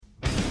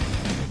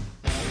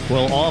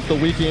Well, off the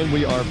weekend,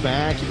 we are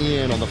back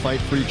in on the Fight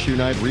Freaks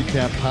Unite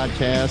Recap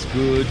Podcast.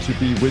 Good to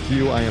be with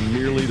you. I am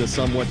merely the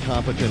somewhat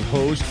competent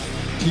host.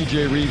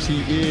 TJ Reeves,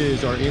 he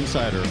is our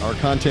insider, our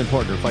content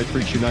partner. Fight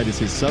Freaks Unite is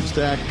his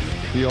Substack.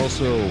 He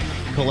also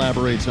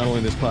collaborates not only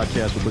in this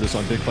podcast, but with us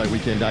on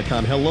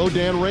BigFightWeekend.com. Hello,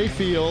 Dan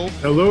Rayfield.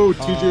 Hello,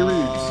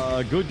 TJ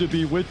Reeves. Good to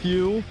be with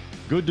you.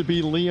 Good to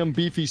be Liam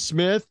Beefy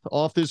Smith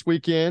off this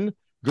weekend.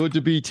 Good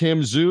to be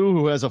Tim Zhu,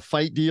 who has a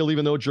fight deal,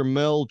 even though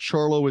Jermell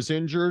Charlo is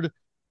injured.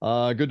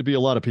 Good to be a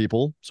lot of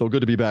people. So good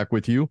to be back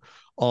with you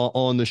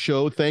on the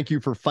show. Thank you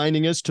for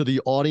finding us to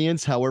the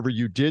audience, however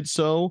you did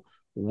so,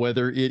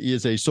 whether it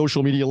is a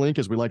social media link,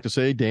 as we like to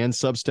say, Dan's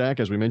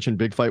Substack, as we mentioned,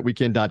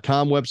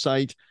 BigFightWeekend.com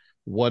website,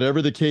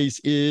 whatever the case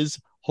is.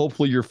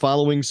 Hopefully you're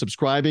following,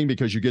 subscribing,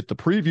 because you get the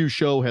preview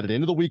show headed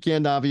into the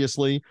weekend,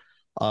 obviously,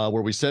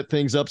 where we set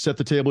things up, set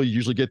the table. You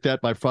usually get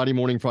that by Friday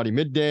morning, Friday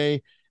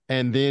midday.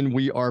 And then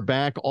we are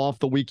back off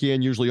the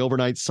weekend, usually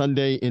overnight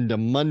Sunday into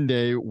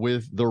Monday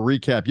with the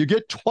recap. You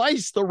get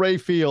twice the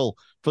Rayfield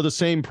for the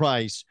same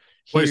price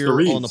here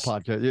on the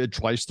podcast.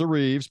 Twice the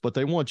Reeves, but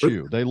they want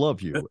you. They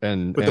love you. But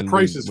the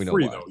price is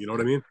free, though. You know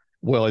what I mean?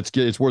 Well,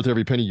 it's worth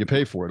every penny you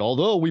pay for it.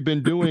 Although we've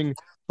been doing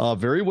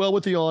very well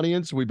with the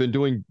audience. We've been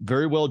doing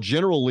very well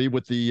generally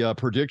with the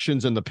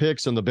predictions and the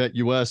picks and the Bet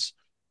US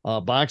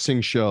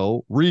boxing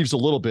show. Reeves a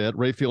little bit,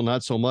 Rayfield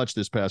not so much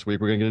this past week.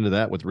 We're going to get into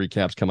that with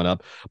recaps coming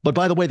up. But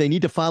by the way, they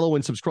need to follow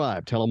and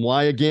subscribe. Tell them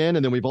why again,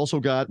 and then we've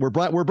also got we're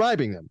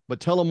bribing them, but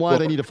tell them why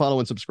they need to follow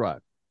and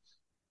subscribe.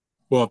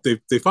 Well, if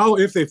they follow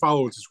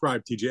and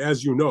subscribe, TJ,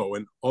 as you know,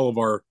 and all of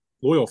our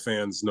loyal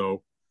fans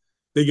know,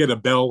 they get a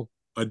bell,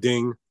 a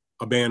ding,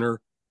 a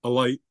banner, a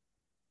light,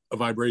 a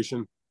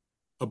vibration,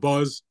 a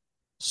buzz,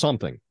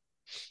 something,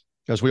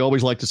 as we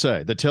always like to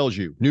say, that tells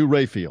you new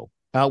Rayfield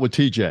out with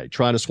TJ,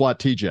 trying to swat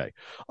TJ.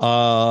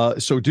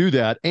 So do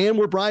that. And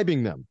we're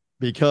bribing them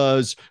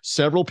because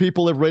several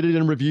people have rated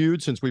and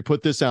reviewed since we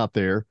put this out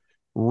there.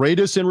 Rate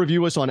us and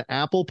review us on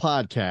Apple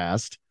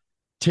Podcast.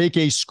 Take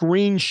a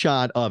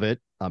screenshot of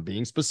it. I'm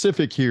being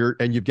specific here,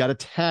 and you've got to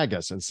tag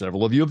us. And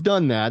several of you have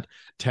done that.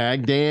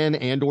 Tag Dan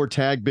and or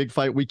tag Big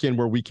Fight Weekend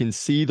where we can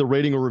see the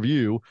rating or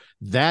review.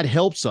 That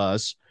helps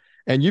us.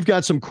 And you've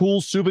got some cool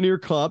souvenir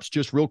cups.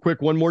 Just real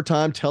quick, one more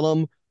time, tell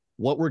them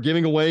what we're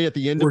giving away at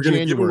the end of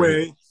January. Give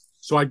away.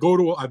 So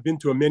I've been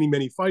to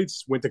many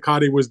fights. When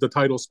Tecate was the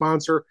title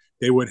sponsor,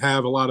 they would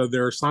have a lot of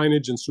their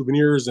signage and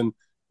souvenirs and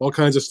all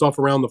kinds of stuff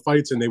around the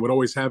fights. And they would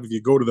always have, if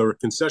you go to the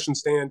concession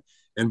stand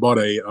and bought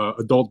a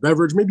adult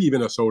beverage, maybe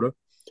even a soda,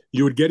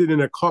 you would get it in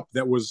a cup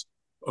that was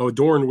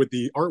adorned with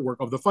the artwork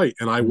of the fight.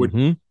 And I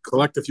would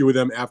collect a few of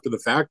them after the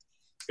fact.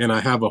 And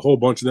I have a whole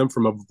bunch of them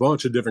from a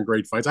bunch of different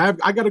great fights. I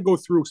got to go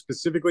through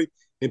specifically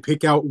and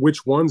pick out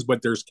which ones,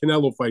 but there's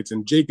Canelo fights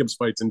and Jacobs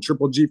fights and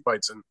Triple G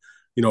fights and,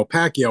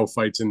 Pacquiao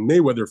fights and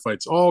Mayweather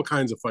fights, all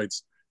kinds of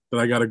fights that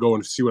I got to go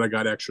and see what I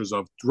got extras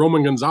of.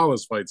 Roman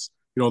Gonzalez fights,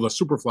 the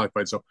Superfly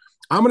fights. So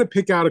I'm going to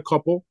pick out a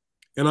couple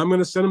and I'm going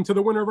to send them to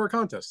the winner of our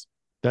contest.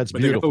 That's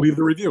but beautiful. They have to leave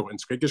the review and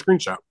take a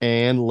screenshot.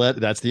 And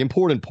that's the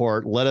important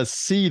part. Let us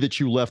see that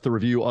you left the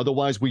review.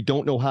 Otherwise, we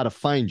don't know how to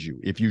find you.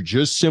 If you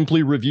just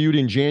simply reviewed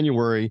in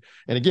January,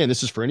 and again,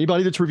 this is for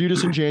anybody that's reviewed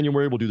us in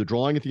January. We'll do the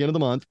drawing at the end of the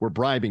month. We're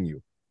bribing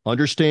you.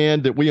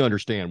 Understand that we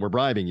understand. We're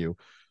bribing you.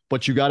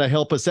 But you got to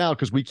help us out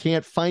because we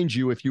can't find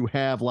you if you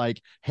have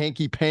like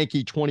Hanky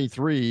Panky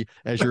 23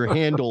 as your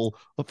handle,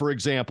 for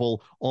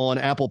example, on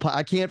Apple Pie.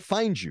 I can't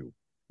find you.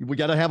 We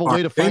got to have a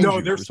way to find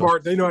you. They're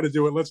smart. They know how to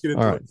do it. Let's get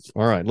into it.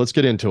 All right. Let's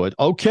get into it.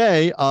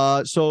 Okay.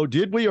 So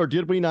did we or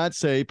did we not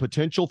say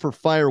potential for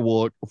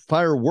fireworks,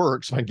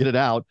 if I can get it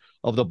out,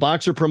 of the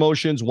Boxer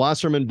Promotions,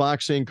 Wasserman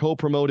Boxing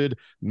co-promoted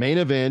main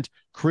event,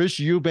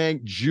 Chris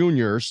Eubank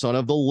Jr., son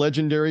of the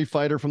legendary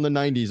fighter from the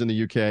 90s in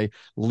the UK,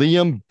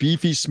 Liam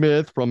Beefy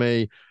Smith from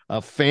a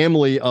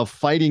family of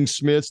fighting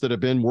Smiths that have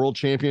been world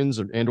champions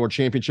and or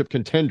championship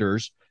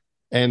contenders.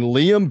 And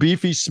Liam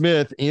Beefy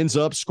Smith ends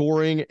up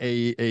scoring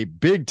a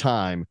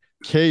big-time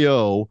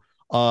KO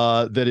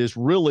that is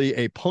really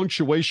a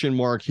punctuation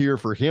mark here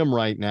for him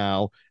right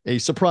now. A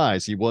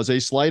surprise. He was a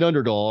slight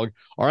underdog.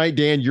 All right,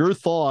 Dan, your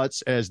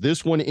thoughts as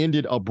this one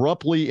ended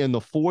abruptly in the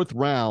fourth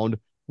round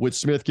with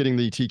Smith getting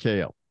the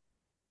TKO.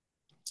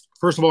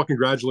 First of all,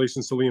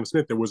 congratulations to Liam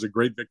Smith. It was a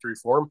great victory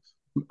for him.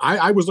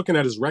 I was looking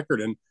at his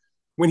record, and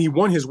when he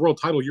won his world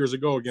title years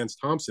ago against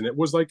Thompson, it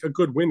was like a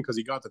good win because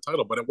he got the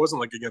title, but it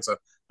wasn't like against a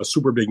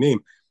super big name.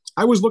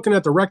 I was looking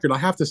at the record. I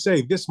have to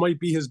say this might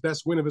be his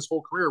best win of his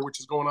whole career, which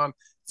is going on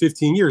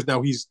 15 years.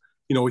 Now he's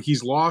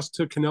lost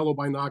to Canelo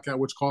by knockout,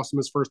 which cost him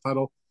his first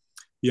title.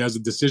 He has a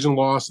decision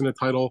loss and a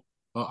title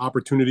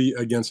opportunity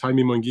against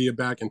Jaime Munguia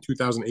back in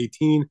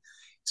 2018.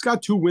 He's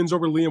got 2 wins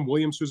over Liam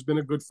Williams, who's been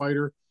a good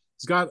fighter.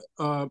 He's got,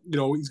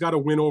 he's got a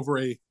win over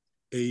a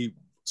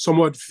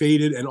somewhat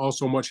faded and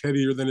also much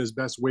heavier than his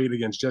best weight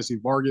against Jesse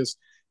Vargas.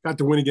 Got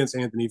to win against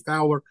Anthony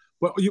Fowler.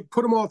 But you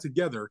put them all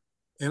together,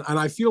 and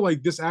I feel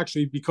like this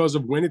actually, because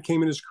of when it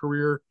came in his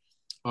career,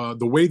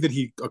 the way that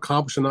he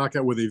accomplished a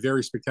knockout with a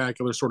very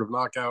spectacular sort of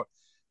knockout,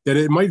 that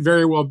it might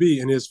very well be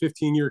in his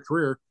 15-year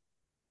career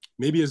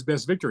maybe his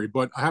best victory.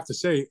 But I have to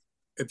say,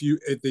 if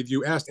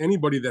you asked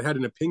anybody that had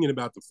an opinion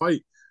about the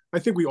fight, I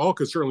think we all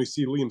could certainly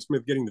see Liam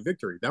Smith getting the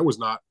victory. That was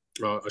not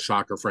a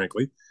shocker,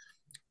 frankly.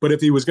 But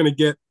if he was going to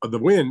get the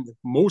win,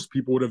 most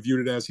people would have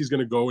viewed it as he's going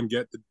to go and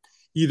get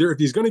either if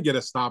he's going to get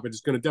a stoppage,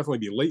 it's going to definitely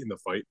be late in the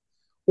fight,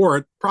 or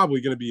it's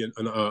probably going to be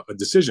a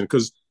decision.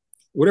 Because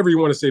whatever you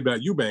want to say about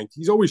Eubank,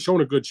 he's always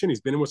shown a good chin.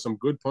 He's been in with some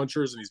good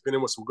punchers and he's been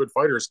in with some good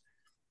fighters.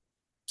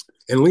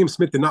 And Liam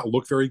Smith did not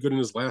look very good in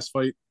his last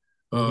fight,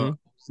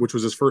 which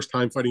was his first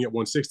time fighting at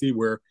 160,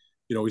 where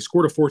he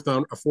scored a fourth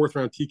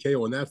round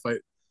TKO in that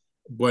fight,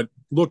 but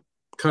looked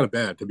kind of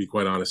bad, to be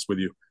quite honest with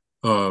you.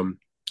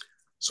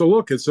 So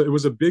look, it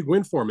was a big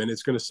win for him, and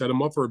it's going to set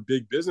him up for a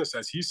big business.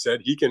 As he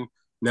said, he's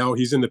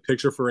in the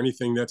picture for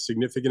anything that's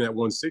significant at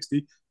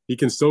 160. He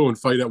can still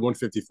fight at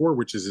 154,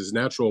 which is his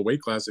natural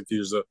weight class. If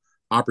there's an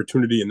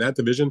opportunity in that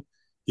division,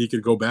 he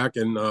could go back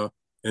and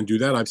do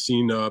that. I've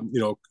seen,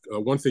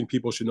 one thing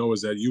people should know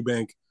is that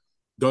Eubank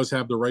does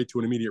have the right to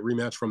an immediate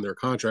rematch from their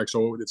contract.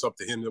 So it's up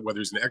to him whether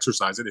he's going to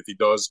exercise it. If he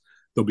does,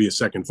 there'll be a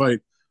second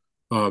fight.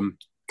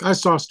 I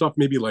saw stuff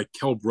maybe like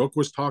Kell Brook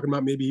was talking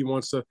about. Maybe he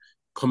wants to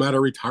come out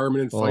of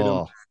retirement and fight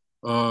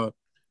him.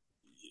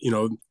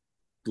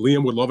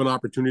 Liam would love an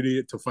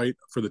opportunity to fight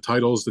for the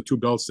titles, the two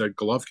belts that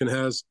Golovkin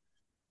has.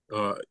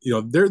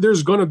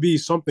 There's going to be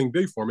something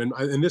big for him.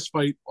 And this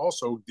fight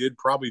also did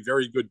probably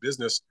very good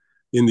business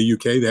in the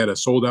UK. They had a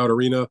sold-out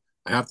arena.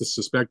 I have to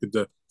suspect that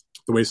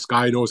the way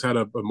Sky knows how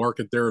to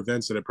market their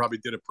events, that it probably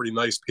did a pretty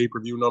nice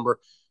pay-per-view number,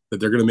 that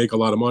they're going to make a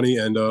lot of money.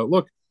 And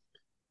look,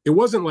 it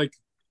wasn't like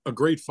a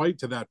great fight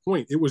to that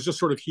point. It was just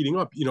sort of heating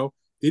up.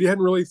 They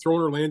hadn't really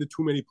thrown or landed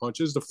too many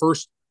punches. The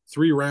first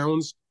 3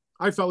 rounds,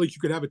 I felt like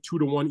you could have a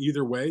 2-1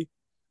 either way.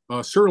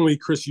 Certainly,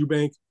 Chris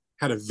Eubank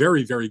had a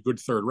very, very good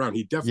third round.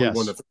 He definitely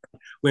won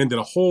landed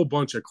a whole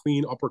bunch of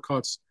clean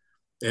uppercuts,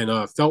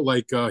 and felt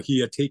like he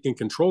had taken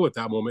control at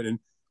that moment. And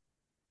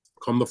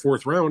come the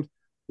 4th round,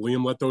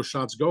 Liam let those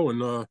shots go,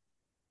 and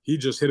he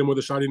just hit him with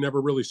a shot he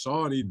never really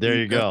saw. And there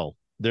you go.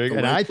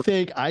 And I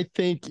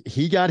think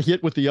he got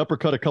hit with the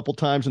uppercut a couple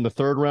times in the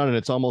 3rd round, and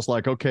it's almost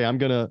like, okay, I'm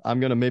gonna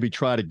maybe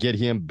try to get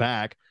him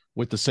back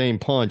with the same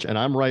punch. And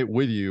I'm right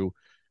with you.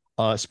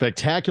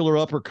 Spectacular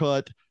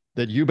uppercut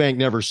that Eubank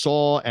never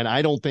saw, and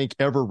I don't think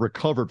ever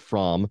recovered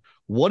from.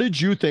 What did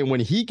you think when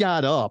he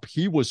got up?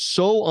 He was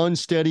so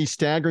unsteady,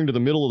 staggering to the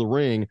middle of the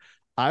ring.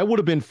 I would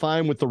have been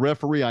fine with the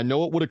referee. I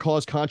know it would have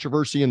caused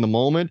controversy in the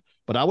moment,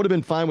 but I would have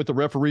been fine with the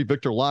referee,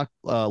 Victor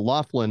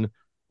Laughlin,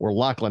 or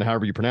Lachlan,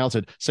 however you pronounce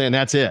it, saying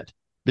that's it.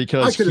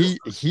 Because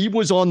he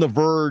was on the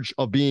verge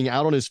of being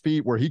out on his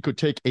feet where he could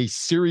take a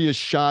serious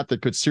shot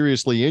that could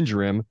seriously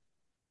injure him.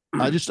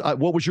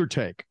 What was your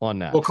take on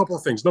that? Well, a couple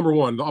of things. Number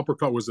one, the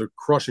uppercut was a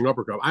crushing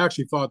uppercut. I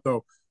actually thought,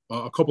 though,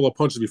 a couple of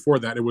punches before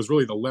that, it was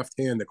really the left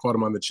hand that caught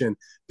him on the chin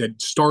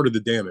that started the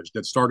damage,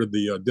 that started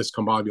the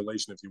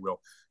discombobulation, if you will.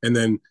 And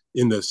then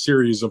in the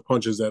series of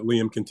punches that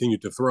Liam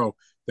continued to throw,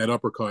 that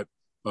uppercut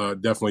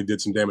definitely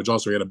did some damage.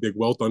 Also, he had a big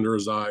welt under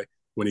his eye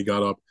when he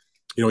got up.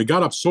 He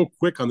got up so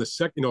quick on the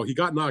second, he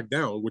got knocked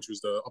down, which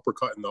was the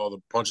uppercut and all the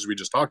punches we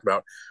just talked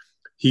about.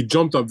 He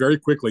jumped up very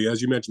quickly.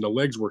 As you mentioned, the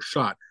legs were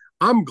shot.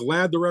 I'm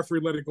glad the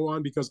referee let it go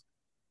on because,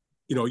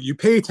 you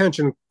pay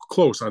attention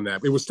close on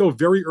that. It was still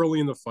very early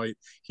in the fight.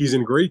 He's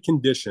in great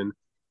condition.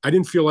 I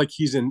didn't feel like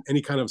he's in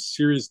any kind of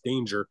serious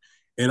danger.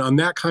 And on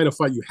that kind of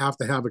fight, you have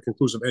to have a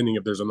conclusive ending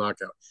if there's a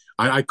knockout.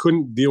 I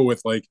couldn't deal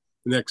with like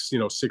the next,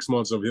 6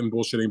 months of him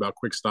bullshitting about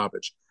quick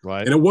stoppage.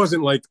 Right. And it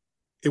wasn't like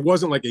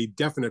a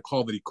definite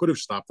call that he could have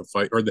stopped the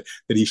fight or that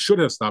he should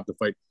have stopped the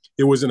fight.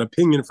 It was an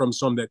opinion from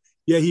some that,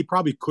 he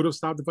probably could have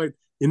stopped the fight.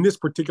 In this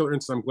particular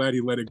instance, I'm glad he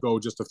let it go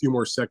just a few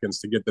more seconds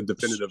to get the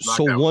definitive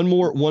knockout. So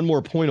one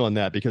more point on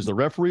that, because the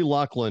referee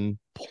Lachlan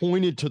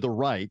pointed to the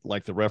right,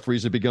 like the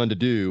referees had begun to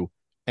do,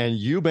 and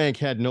Eubank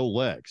had no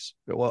legs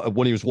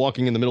when he was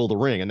walking in the middle of the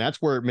ring. And that's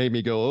where it made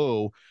me go,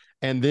 oh.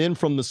 And then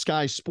from the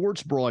Sky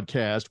Sports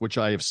broadcast, which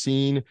I have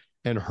seen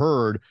and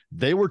heard,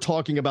 they were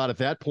talking about at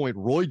that point,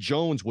 Roy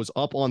Jones was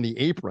up on the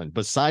apron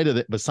beside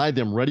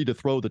them, ready to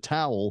throw the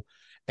towel.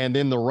 And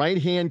then the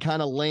right hand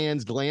kind of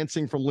lands,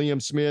 glancing from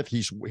Liam Smith.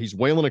 He's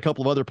wailing a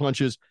couple of other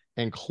punches,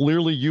 and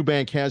clearly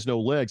Eubank has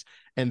no legs.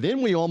 And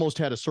then we almost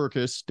had a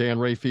circus, Dan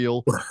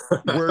Rayfield,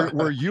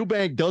 where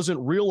Eubank doesn't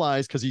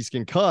realize, because he's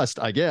concussed,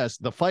 I guess,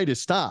 the fight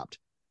is stopped.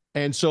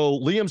 And so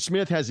Liam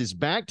Smith has his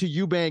back to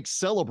Eubank,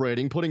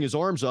 celebrating, putting his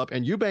arms up,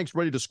 and Eubank's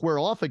ready to square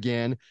off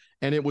again.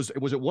 And it was it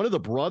one of the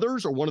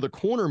brothers or one of the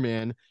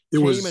cornermen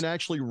came and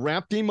actually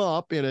wrapped him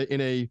up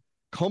in a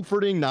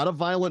comforting, not a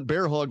violent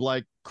bear hug,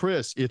 like,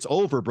 Chris, it's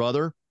over,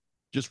 brother.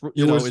 Just,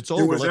 it's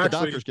over. Let the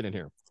doctors get in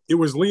here. It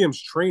was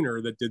Liam's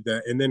trainer that did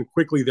that. And then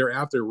quickly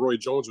thereafter, Roy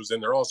Jones was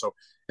in there also.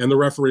 And the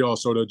referee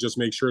also, to just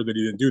make sure that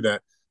he didn't do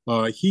that.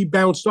 He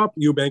bounced up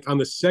Eubank on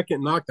the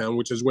second knockdown,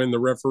 which is when the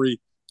referee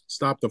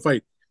stopped the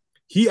fight.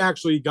 He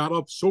actually got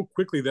up so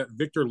quickly that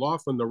Victor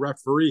Laughlin, the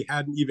referee,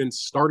 hadn't even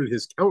started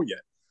his count yet.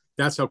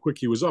 That's how quick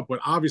he was up. But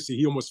obviously,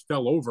 he almost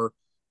fell over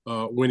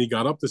when he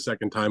got up the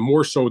second time,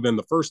 more so than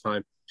the first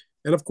time.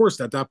 And of course,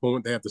 at that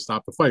moment, they have to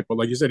stop the fight. But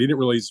like you said, he didn't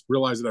really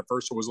realize it at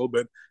first. So it was a little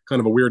bit kind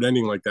of a weird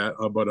ending like that.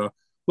 But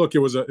look, it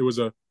was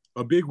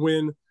a big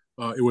win.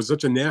 It was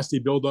such a nasty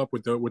buildup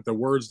with the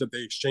words that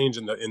they exchanged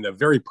in the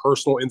very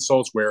personal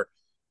insults where,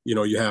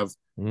 you have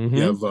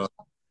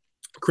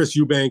Chris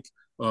Eubank,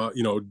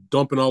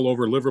 dumping all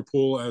over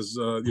Liverpool as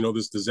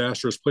this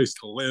disastrous place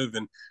to live,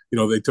 and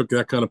they took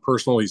that kind of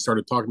personal. He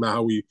started talking about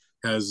how he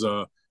has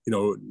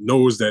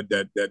knows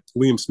that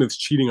Liam Smith's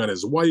cheating on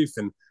his wife,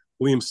 and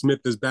Liam Smith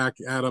is back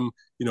at him,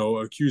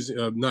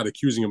 not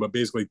accusing him, but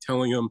basically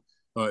telling him,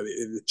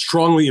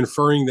 strongly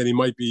inferring that he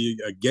might be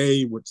a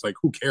gay, which, like,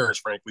 who cares,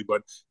 frankly.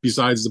 But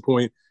besides the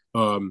point,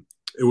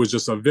 it was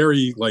just a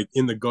very, like,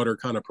 in the gutter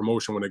kind of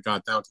promotion when it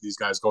got down to these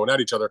guys going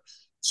at each other.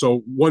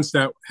 So once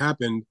that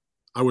happened,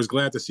 I was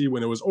glad to see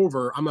when it was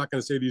over. I'm not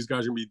going to say these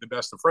guys are going to be the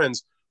best of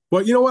friends,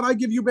 but you know what? I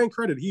give Eubank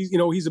credit.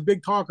 He's a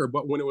big talker,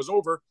 but when it was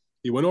over,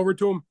 he went over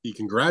to him. He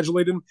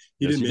congratulated him.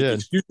 He didn't make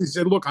excuses. He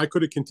said, "Look, I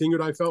could have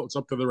continued. I felt it's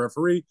up to the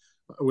referee.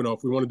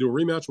 If we want to do a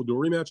rematch, we'll do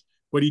a rematch."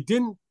 But he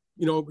didn't,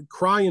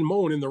 cry and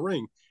moan in the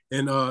ring.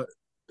 And I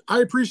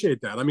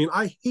appreciate that. I mean,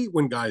 I hate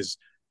when guys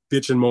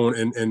bitch and moan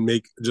and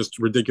make just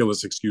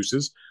ridiculous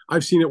excuses.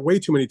 I've seen it way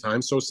too many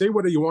times. So say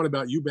what you want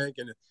about Eubank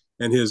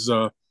and his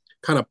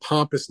kind of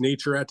pompous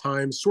nature at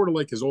times, sort of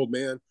like his old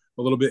man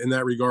a little bit in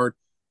that regard.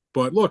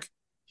 But look,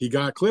 he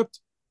got clipped.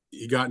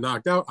 He got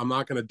knocked out. I'm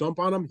not going to dump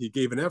on him. He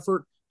gave an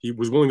effort. He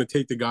was willing to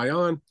take the guy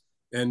on.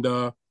 And,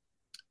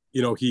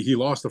 he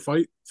lost the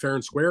fight fair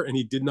and square, and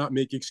he did not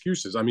make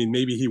excuses. I mean,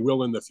 maybe he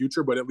will in the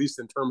future, but at least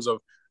in terms of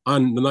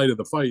on the night of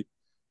the fight,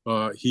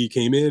 he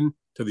came in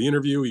to the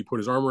interview. He put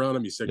his arm around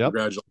him. He said,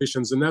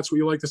 congratulations. And that's what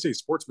you like to see,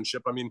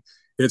 sportsmanship. I mean,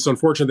 it's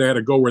unfortunate they had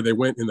to go where they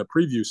went in the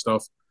preview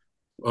stuff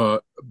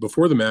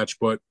before the match,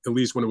 but at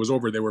least when it was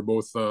over, they were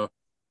both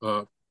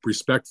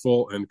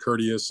respectful and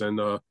courteous. And,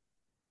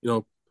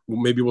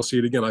 maybe we'll see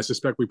it again. I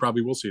suspect we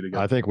probably will see it again.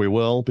 I think we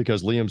will,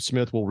 because Liam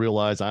Smith will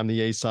realize I'm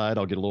the A side.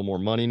 I'll get a little more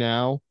money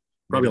now.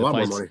 Probably a lot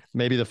more money.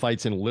 Maybe the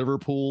fight's in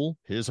Liverpool,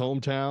 his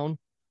hometown.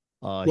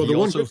 The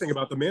one good thing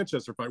about the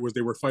Manchester fight was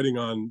they were fighting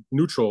on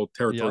neutral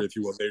territory, if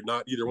you will. They're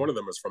not, either one of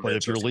them is from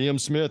Manchester. If you're Liam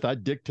Smith,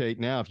 I'd dictate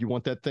now. If you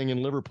want that thing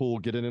in Liverpool,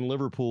 get it in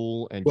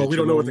Liverpool. And we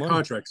don't know what the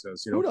contract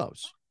says. Who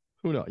knows?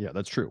 Who knows? Yeah,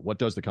 that's true. What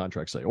does the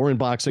contract say? Or in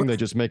boxing, they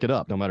just make it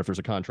up, no matter if there's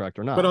a contract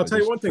or not. But I'll tell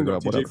you one thing, though,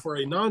 TJ, for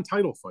a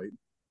non-title fight,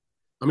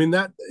 I mean,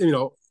 that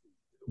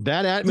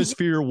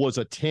atmosphere was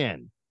a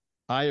 10.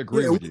 I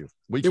agree with you.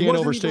 We can't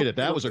overstate it.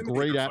 That was a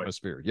great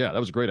atmosphere. Yeah, that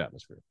was a great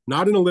atmosphere.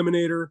 Not an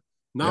eliminator,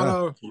 not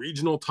a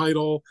regional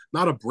title,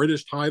 not a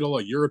British title,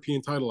 a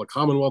European title, a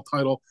Commonwealth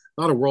title,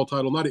 not a world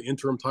title, not an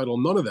interim title,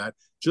 none of that.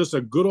 Just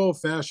a good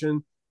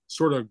old-fashioned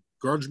sort of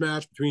grudge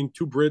match between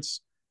two Brits.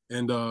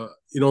 And,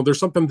 there's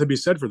something to be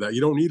said for that.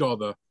 You don't need all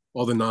the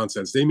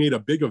nonsense. They made a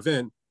big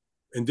event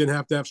and didn't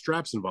have to have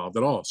straps involved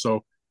at all.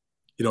 So,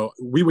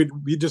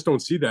 we just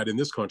don't see that in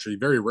this country.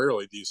 Very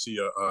rarely do you see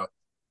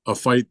a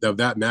fight of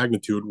that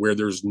magnitude where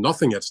there's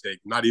nothing at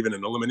stake, not even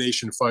an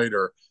elimination fight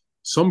or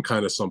some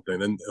kind of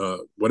something. And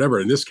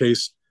whatever, in this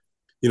case,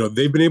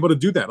 they've been able to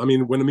do that. I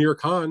mean, when Amir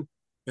Khan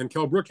and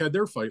Kell Brook had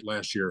their fight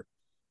last year,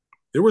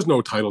 there was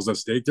no titles at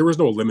stake. There was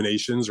no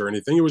eliminations or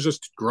anything. It was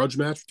just a grudge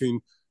match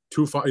between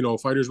two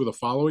fighters with a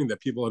following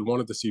that people had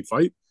wanted to see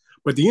fight.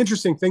 But the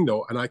interesting thing,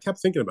 though, and I kept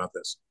thinking about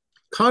this,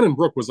 Khan and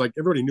Brook was like,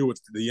 everybody knew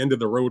it's the end of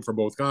the road for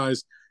both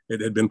guys. It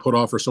had been put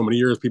off for so many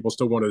years. People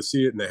still wanted to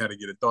see it, and they had to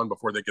get it done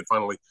before they could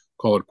finally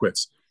call it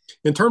quits.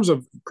 In terms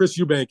of Chris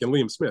Eubank and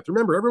Liam Smith,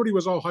 remember, everybody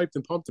was all hyped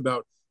and pumped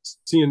about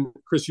seeing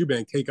Chris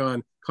Eubank take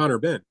on Conor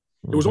Benn.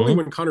 It was only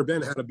when Conor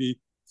Benn had to be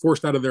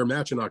forced out of their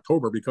match in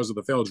October because of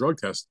the failed drug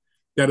test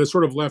that it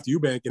sort of left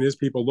Eubank and his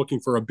people looking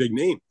for a big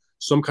name,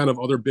 some kind of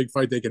other big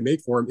fight they could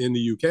make for him in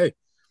the UK.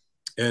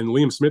 And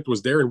Liam Smith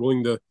was there and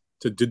willing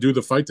to do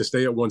the fight, to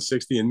stay at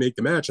 160 and make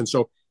the match. And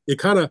so it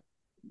kind of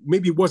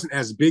maybe wasn't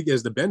as big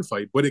as the Ben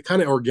fight, but it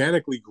kind of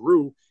organically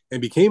grew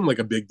and became like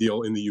a big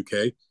deal in the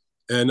UK.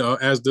 And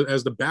as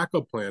the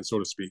backup plan, so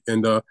to speak.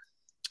 And,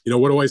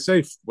 what do I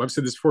say? I've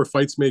said this before,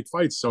 fights make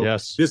fights. So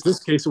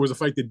this case, it was a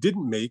fight that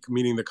didn't make,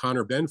 meaning the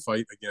Conor Benn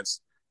fight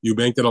against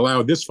Eubank that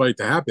allowed this fight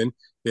to happen.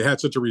 It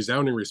had such a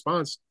resounding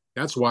response.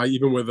 That's why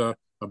even with a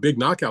big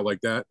knockout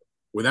like that,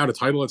 without a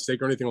title at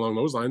stake or anything along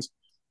those lines,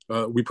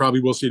 we probably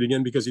will see it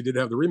again because he did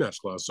have the rematch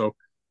clause. So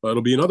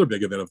it'll be another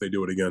big event if they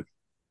do it again.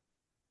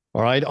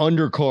 All right,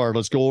 undercard.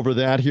 Let's go over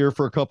that here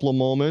for a couple of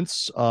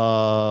moments.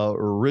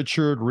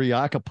 Richard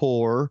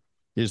Riakporhe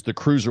is the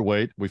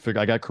cruiserweight.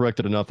 I got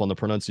corrected enough on the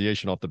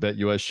pronunciation off the Bet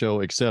US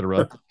show,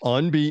 etc.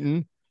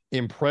 Unbeaten.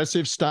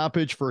 Impressive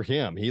stoppage for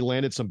him. He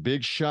landed some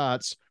big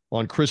shots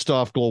on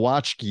Krzysztof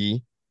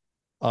Glowacki,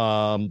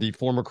 the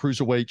former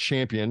cruiserweight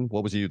champion.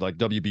 What was he, like,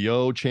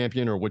 WBO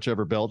champion or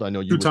whichever belt? I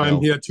know you two-time.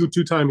 Yeah,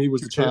 two-time he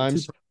was the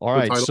champion. All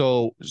right,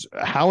 so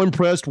how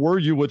impressed were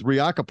you with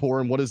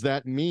Riakporhe, and what does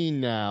that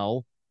mean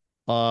now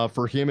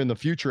for him in the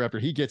future after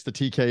he gets the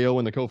TKO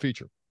in the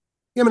co-feature?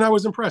 Yeah, I mean, I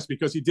was impressed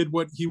because he did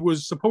what he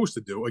was supposed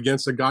to do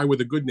against a guy with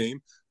a good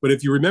name. But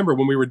if you remember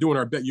when we were doing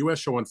our Bet US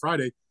show on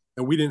Friday,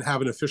 and we didn't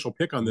have an official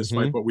pick on this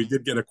fight, Mm-hmm. but we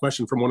did get a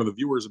question from one of the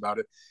viewers about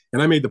it.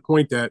 And I made the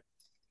point that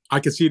I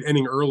could see it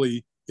ending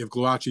early if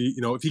Gulacsi,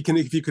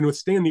 if he can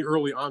withstand the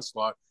early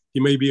onslaught, he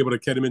may be able to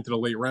get him into the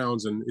late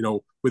rounds, and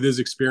with his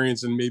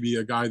experience and maybe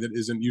a guy that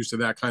isn't used to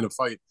that kind of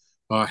fight,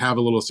 have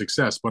a little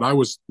success. But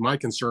my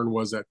concern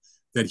was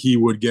that he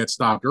would get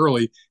stopped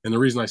early, and the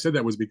reason I said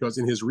that was because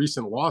in his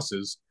recent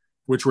losses,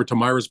 which were to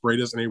Mairis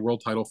Briedis in a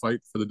world title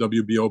fight for the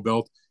WBO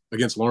belt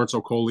against Lawrence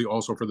Okolie,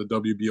 also for the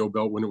WBO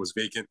belt when it was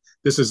vacant.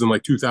 This is in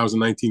like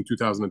 2019,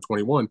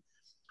 2021.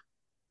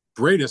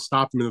 Briedis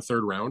stopped him in the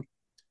third round.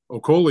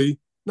 Okolie,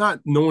 not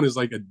known as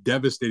like a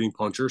devastating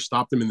puncher,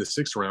 stopped him in the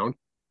sixth round,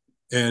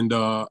 and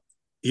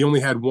he only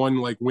had one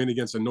like win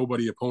against a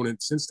nobody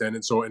opponent since then.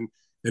 And so and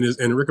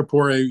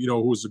Ricapore,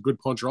 who was a good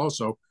puncher,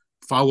 also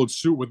followed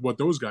suit with what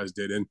those guys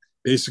did and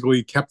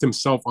basically kept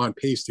himself on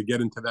pace to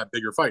get into that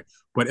bigger fight.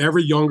 But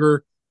every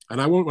younger, and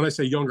when I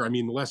say younger, I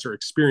mean lesser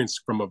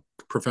experienced from a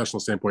professional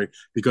standpoint,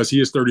 because he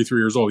is 33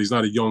 years old. He's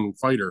not a young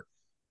fighter,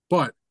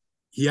 but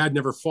he had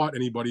never fought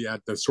anybody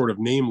at the sort of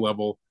name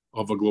level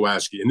of a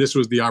Gluaski. And this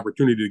was the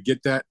opportunity to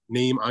get that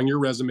name on your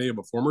resume of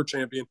a former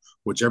champion,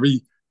 which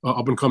every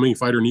up-and-coming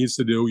fighter needs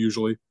to do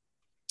usually.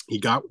 He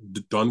got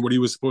done what he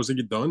was supposed to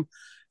get done.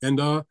 And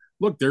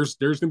look, there's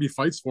going to be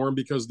fights for him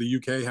because the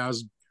UK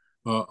has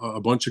a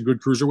bunch of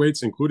good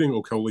cruiserweights, including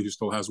Okolie, who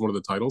still has one of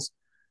the titles.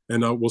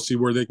 And we'll see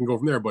where they can go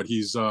from there. But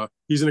he's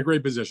in a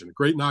great position.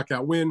 Great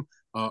knockout win,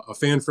 a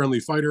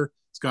fan-friendly fighter.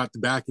 He's got the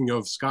backing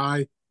of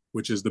Sky,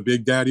 which is the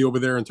big daddy over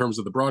there in terms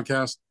of the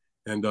broadcast.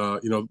 And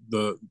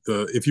the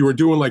if you were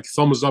doing like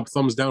thumbs up,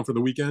 thumbs down for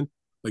the weekend,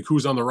 like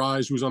who's on the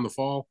rise, who's on the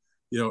fall,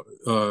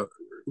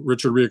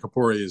 Richard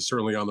Ricapore is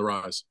certainly on the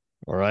rise.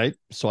 All right.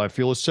 So I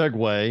feel a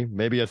segue,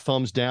 maybe a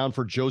thumbs down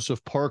for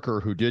Joseph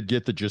Parker, who did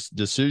get the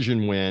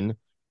decision win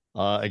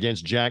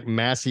against Jack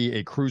Massey,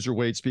 a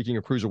cruiserweight. Speaking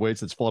of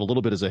cruiserweights, that's fought a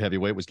little bit as a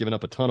heavyweight, was giving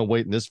up a ton of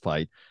weight in this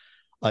fight.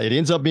 It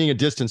ends up being a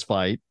distance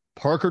fight.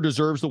 Parker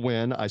deserves the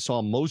win. I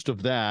saw most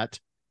of that.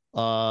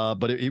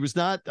 But it was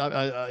not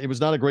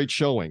a great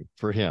showing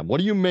for him. What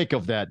do you make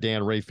of that,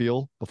 Dan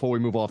Rafael, before we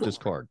move off this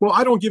card? Well,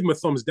 I don't give him a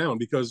thumbs down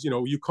because,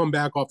 you come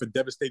back off a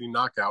devastating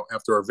knockout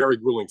after a very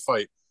grueling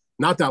fight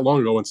not that long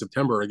ago in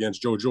September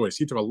against Joe Joyce.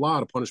 He took a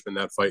lot of punishment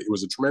in that fight. It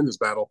was a tremendous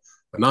battle,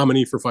 a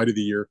nominee for Fight of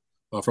the Year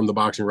from the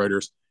boxing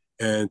writers.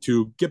 And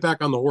to get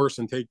back on the horse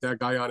and take that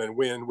guy on and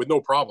win with no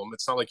problem.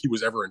 It's not like he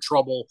was ever in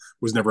trouble,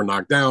 was never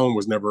knocked down,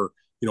 was never,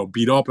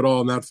 beat up at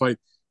all in that fight.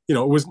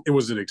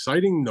 Was it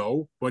exciting?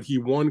 No, but he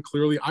won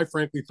clearly. I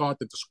frankly thought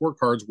that the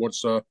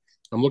scorecards,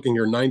 I'm looking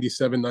here,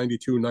 97,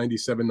 92,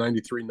 97,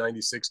 93,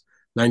 96,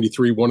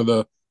 93. One of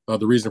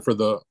the reason for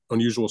the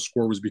unusual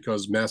score was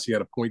because Massey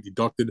had a point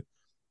deducted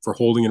for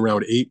holding in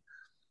round 8.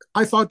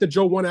 I thought that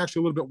Joe won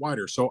actually a little bit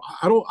wider. So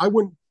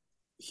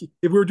if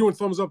we were doing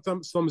thumbs up,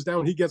 thumbs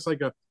down, he gets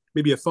like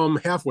maybe a thumb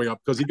halfway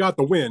up because he got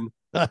the win,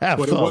 but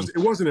it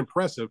wasn't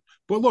impressive.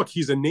 But look,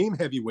 he's a name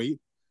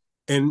heavyweight.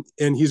 And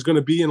he's going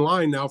to be in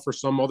line now for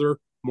some other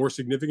more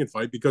significant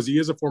fight because he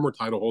is a former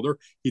title holder.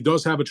 He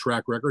does have a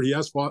track record. He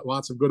has fought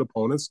lots of good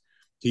opponents.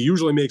 He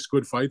usually makes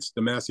good fights,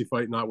 the Massey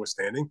fight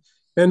notwithstanding.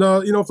 And,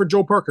 for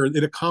Joe Parker,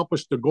 it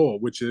accomplished the goal,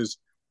 which is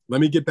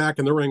let me get back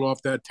in the ring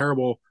off that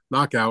terrible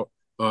knockout,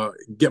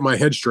 get my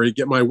head straight,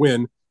 get my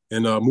win,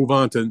 and move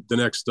on to the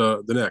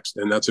next.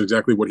 And that's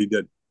exactly what he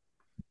did.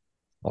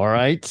 All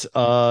right.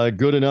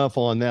 Good enough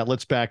on that.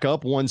 Let's back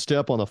up one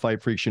step on the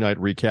Fight Freaks Unite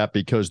recap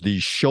because the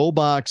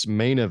ShoBox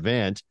main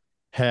event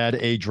had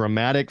a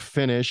dramatic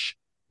finish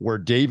where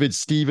David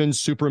Stevens,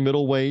 super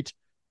middleweight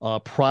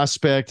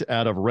prospect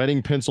out of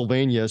Reading,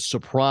 Pennsylvania,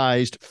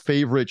 surprised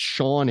favorite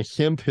Sean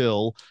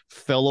Hemphill,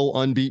 fellow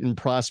unbeaten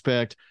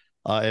prospect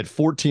at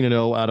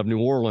 14-0 out of New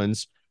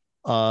Orleans.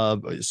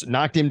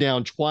 Knocked him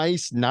down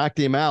twice, knocked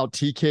him out,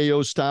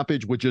 TKO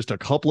stoppage with just a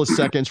couple of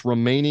seconds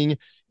remaining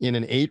in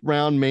an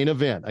 8-round main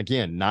event.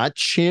 Again, not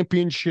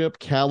championship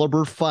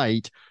caliber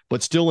fight,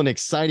 but still an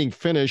exciting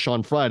finish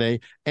on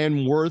Friday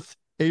and worth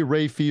a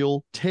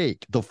Rafael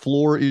take. The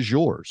floor is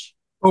yours.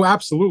 Oh,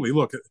 absolutely.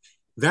 Look,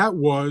 that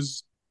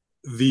was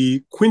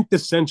the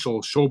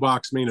quintessential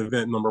ShoBox main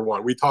event number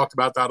one. We talked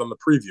about that on the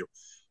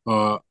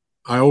preview.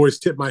 I always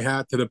tip my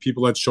hat to the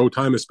people at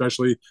Showtime,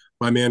 especially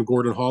my man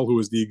Gordon Hall, who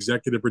is the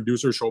executive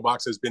producer.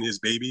 ShoBox has been his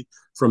baby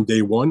from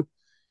day one.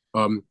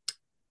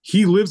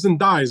 He lives and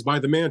dies by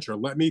the mantra,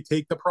 let me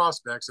take the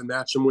prospects and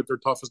match them with their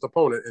toughest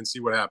opponent and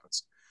see what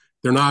happens.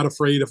 They're not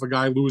afraid if a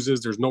guy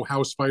loses. There's no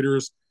house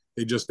fighters.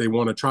 They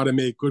want to try to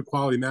make good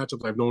quality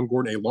matchups. I've known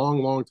Gordon a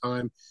long, long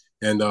time.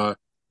 And,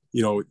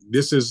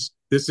 this is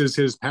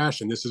his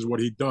passion. This is what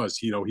he does.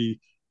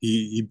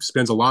 He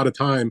spends a lot of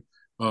time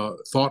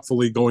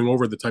thoughtfully going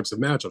over the types of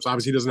matchups.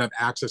 Obviously, he doesn't have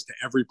access to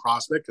every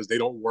prospect because they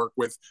don't work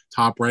with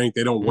Top Rank.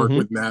 They don't work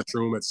with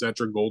Matchroom,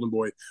 etc., Golden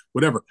Boy,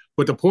 whatever.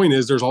 But the point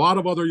is there's a lot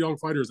of other young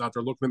fighters out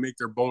there looking to make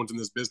their bones in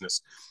this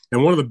business.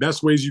 And one of the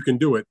best ways you can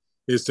do it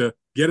is to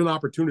get an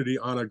opportunity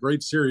on a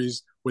great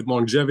series with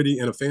longevity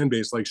and a fan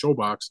base like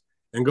ShoBox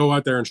and go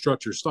out there and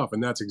strut your stuff.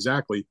 And that's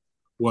exactly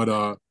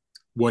what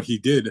he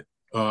did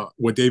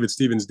what David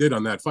Stevens did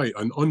on that fight.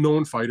 An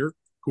unknown fighter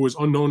who is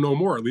unknown no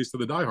more, at least to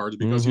the diehards,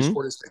 because he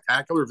scored a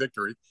spectacular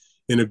victory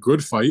in a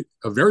good fight,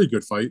 a very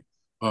good fight.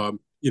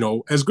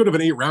 As good of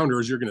an 8-rounder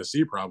as you're going to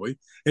see probably.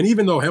 And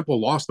even though Hempel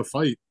lost the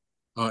fight,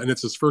 and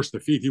it's his first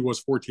defeat, he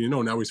was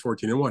 14-0. Now he's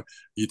 14-1.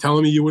 You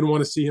telling me you wouldn't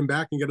want to see him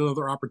back and get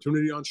another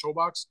opportunity on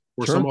Showbox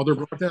or some other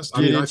broadcast?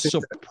 Did it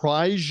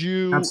surprise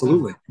you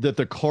absolutely that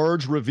the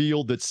cards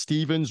revealed that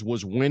Stevens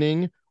was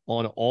winning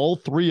on all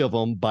 3 of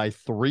them by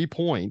 3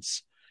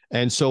 points?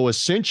 And so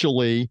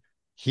essentially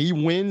he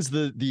wins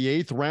the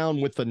 8th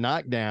round with the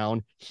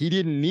knockdown. He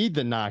didn't need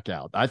the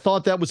knockout. I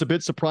thought that was a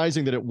bit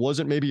surprising that it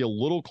wasn't maybe a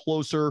little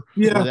closer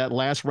where that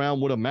last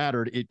round would have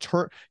mattered.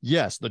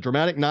 Yes, the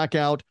dramatic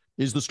knockout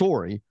is the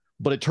story,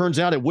 but it turns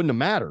out it wouldn't have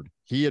mattered.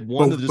 He had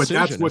won the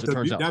decision.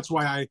 That's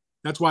why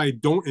I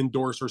don't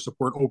endorse or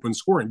support open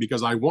scoring,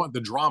 because I want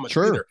the drama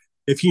to be there.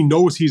 If he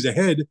knows he's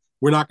ahead,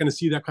 we're not going to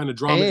see that kind of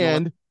drama.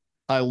 And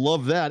I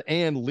love that.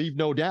 And leave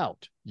no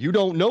doubt. You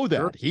don't know that.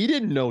 Sure. He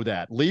didn't know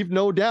that. Leave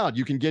no doubt.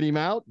 You can get him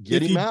out.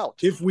 Get him out.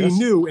 If we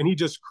knew and he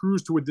just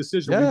cruised to a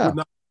decision, we would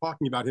not be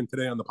talking about him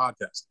today on the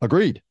podcast.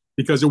 Agreed.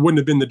 Because it wouldn't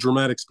have been the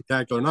dramatic,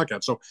 spectacular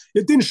knockout. So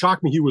it didn't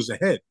shock me he was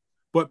ahead.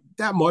 But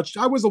that much,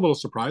 I was a little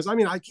surprised. I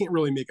mean, I can't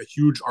really make a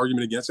huge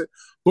argument against it.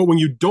 But when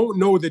you don't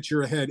know that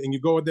you're ahead and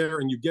you go there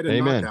and you get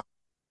a knockout,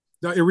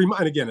 now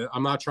again,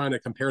 I'm not trying to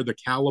compare the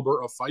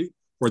caliber of fight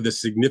or the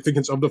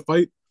significance of the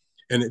fight.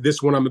 And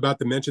this one I'm about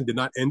to mention did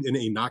not end in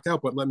a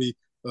knockout. But let me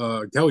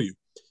tell you,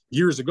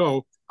 years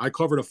ago, I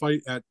covered a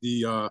fight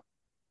in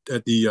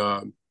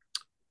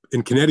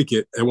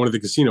Connecticut at one of the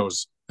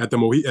casinos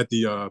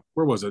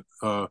where was it?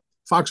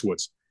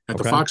 Foxwoods, at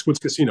the Foxwoods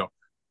Casino.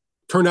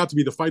 Turned out to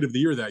be the fight of the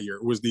year that year.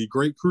 It was the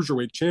great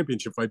cruiserweight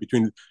championship fight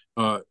between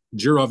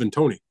Jirov and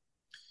Tony.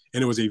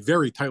 And it was a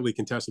very tightly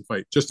contested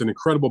fight, just an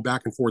incredible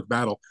back and forth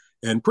battle.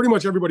 And pretty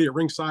much everybody at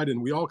ringside,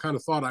 and we all kind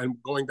of thought, I'm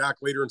going back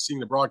later and seeing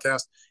the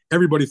broadcast,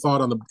 everybody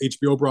thought on the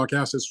HBO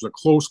broadcast this was a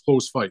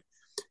close fight.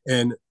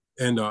 And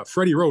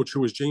Freddie Roach, who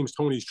was James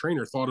Toney's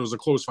trainer, thought it was a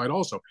close fight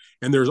also.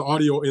 And there's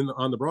audio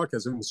on the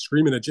broadcast and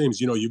screaming at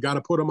James, you got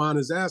to put him on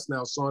his ass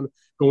now, son,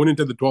 going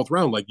into the 12th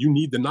round. Like, you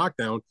need the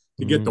knockdown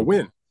to get the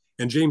win.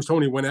 And James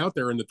Toney went out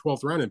there in the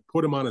 12th round and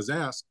put him on his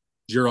ass,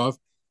 Jirov,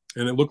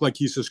 and it looked like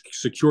he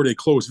secured a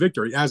close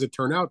victory. As it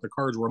turned out, the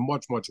cards were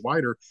much, much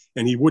wider,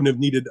 and he wouldn't have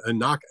needed a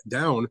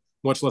knockdown,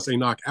 much less a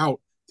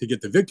knockout, to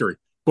get the victory.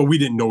 But we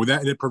didn't know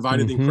that, and it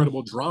provided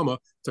incredible drama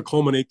to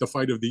culminate the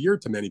fight of the year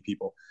to many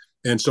people.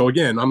 And so,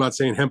 again, I'm not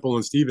saying Hempel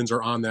and Stevens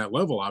are on that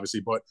level, obviously,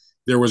 but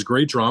there was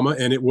great drama,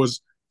 and it was,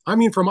 I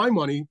mean, for my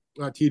money,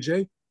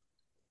 TJ,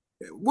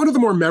 one of the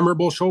more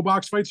memorable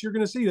Showbox fights you're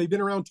going to see. They've been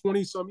around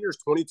 20-some years,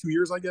 22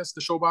 years, I guess, the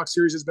Showbox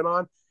series has been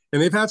on.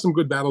 And they've had some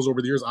good battles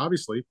over the years,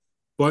 obviously.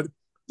 But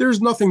there's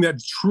nothing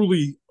that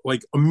truly,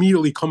 like,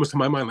 immediately comes to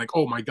my mind, like,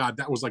 oh, my God,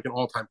 that was like an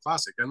all-time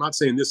classic. I'm not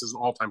saying this is an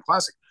all-time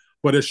classic.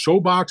 But as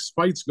Showbox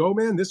fights go,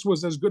 man, this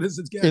was as good as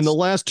it gets. In the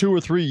last 2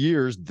 or 3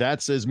 years,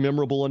 that's as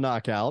memorable a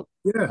knockout.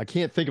 Yeah. I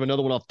can't think of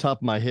another one off the top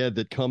of my head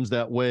that comes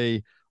that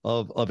way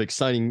of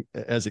exciting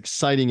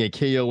a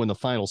KO in the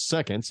final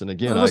seconds. And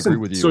again, I agree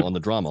with you on the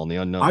drama, on the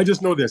unknown. I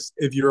just know this.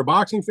 If you're a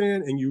boxing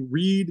fan and you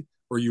read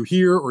or you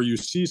hear or you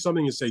see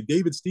something and say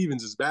David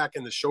Stevens is back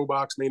in the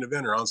Showbox main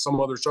event or on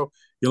some other show,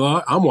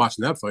 I'm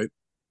watching that fight.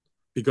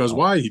 Because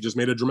why? He just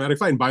made a dramatic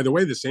fight. And by the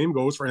way, the same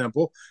goes for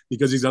Hempel,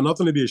 because he's got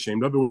nothing to be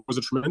ashamed of. It was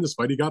a tremendous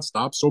fight. He got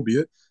stopped. So be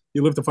it.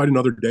 He lived to fight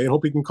another day, and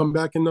hope he can come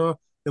back and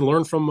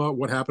learn from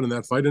what happened in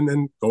that fight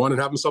and go on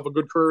and have himself a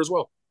good career as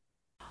well.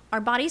 Our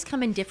bodies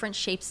come in different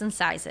shapes and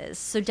sizes,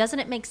 so doesn't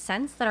it make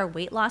sense that our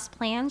weight loss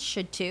plans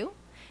should too?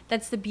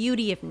 That's the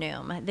beauty of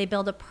Noom. They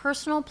build a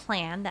personal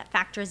plan that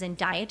factors in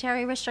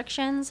dietary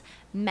restrictions,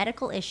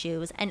 medical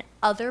issues, and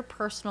other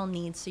personal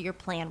needs so your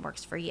plan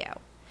works for you.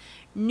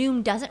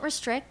 Noom doesn't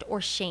restrict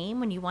or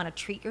shame when you want to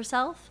treat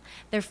yourself.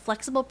 Their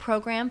flexible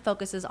program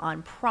focuses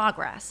on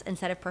progress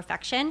instead of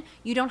perfection.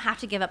 You don't have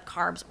to give up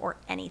carbs or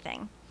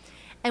anything.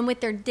 And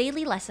with their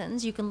daily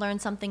lessons, you can learn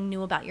something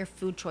new about your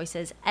food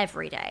choices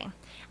every day.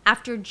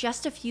 After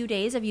just a few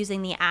days of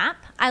using the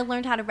app, I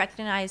learned how to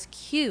recognize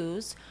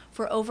cues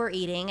for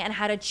overeating and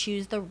how to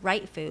choose the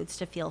right foods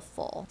to feel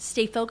full.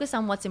 Stay focused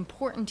on what's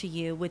important to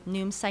you with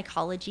Noom's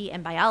psychology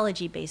and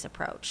biology-based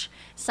approach.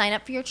 Sign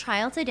up for your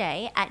trial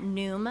today at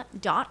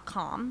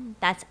Noom.com.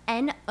 That's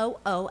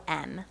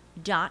Noom.com.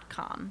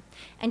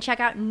 And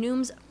check out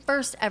Noom's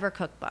first ever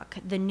cookbook,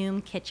 The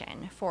Noom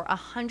Kitchen, for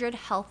 100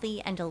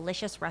 healthy and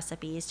delicious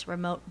recipes to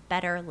promote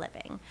better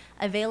living.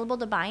 Available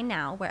to buy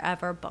now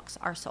wherever books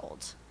are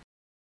sold.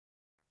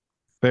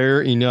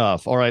 Fair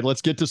enough. All right,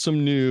 let's get to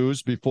some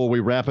news before we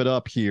wrap it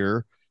up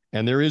here.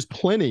 And there is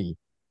plenty,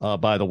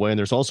 by the way, and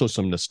there's also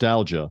some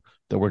nostalgia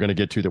that we're going to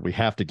get to that we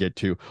have to get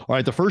to. All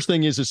right, the first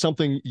thing is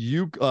something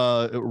you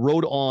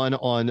wrote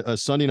on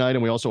Sunday night,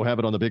 and we also have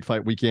it on the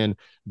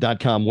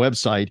BigFightWeekend.com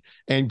website.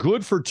 And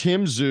good for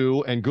Tim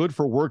Tszyu and good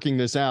for working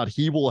this out.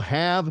 He will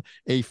have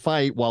a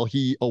fight while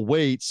he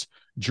awaits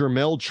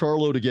Jermell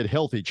Charlo to get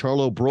healthy.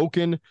 Charlo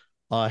broken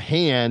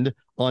hand,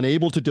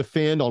 unable to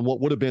defend on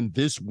what would have been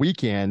this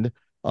weekend.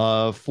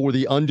 for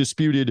the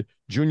undisputed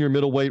junior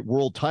middleweight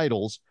world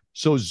titles.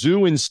 So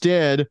Tszyu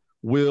instead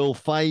will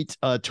fight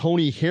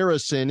Tony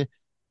Harrison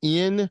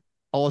in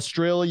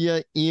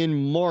Australia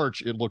in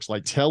March, it looks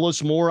like. Tell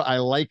us more. I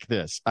like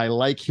this. I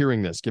like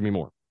hearing this. Give me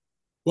more.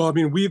 Well, I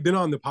mean, we've been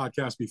on the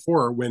podcast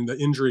before when the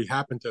injury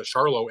happened to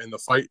Charlo and the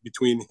fight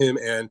between him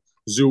and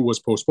Tszyu was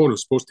postponed. It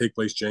was supposed to take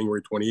place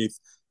January 28th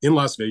in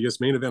Las Vegas,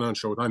 main event on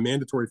Showtime,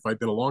 mandatory fight,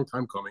 been a long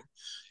time coming.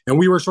 And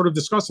we were sort of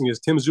discussing, is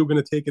Tim Tszyu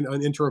going to take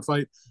an interim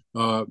fight?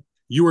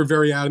 You were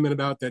very adamant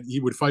about that he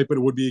would fight, but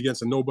it would be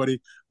against a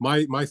nobody.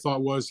 My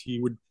thought was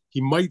he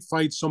might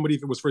fight somebody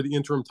if it was for the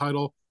interim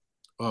title,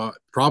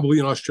 probably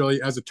in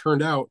Australia. As it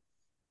turned out,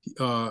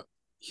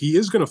 he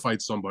is going to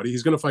fight somebody.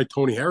 He's going to fight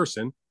Tony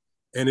Harrison,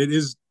 and it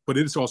is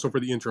also for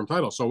the interim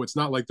title. So it's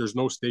not like there's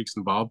no stakes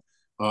involved.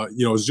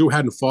 Tszyu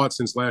hadn't fought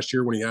since last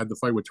year when he had the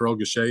fight with Terrell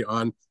Gausha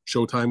on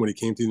Showtime when he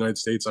came to the United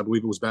States. I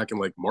believe it was back in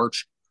like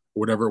March or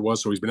whatever it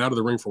was. So he's been out of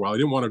the ring for a while. He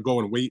didn't want to go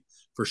and wait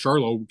for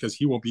Charlo because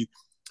he won't be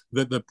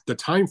the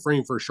time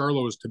frame for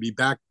Charlo is to be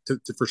back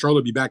for Charlo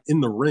to be back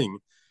in the ring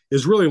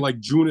is really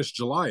like June-ish,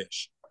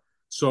 July-ish.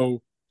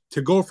 So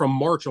to go from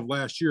March of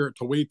last year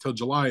to wait till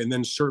July and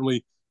then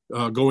certainly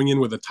going in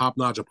with a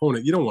top-notch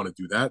opponent, you don't want to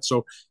do that.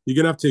 So you're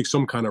going to have to take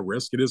some kind of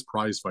risk. It is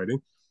prize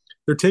fighting.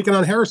 They're taking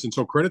on Harrison.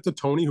 So credit to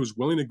Tony, who's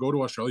willing to go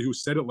to Australia, who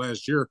said it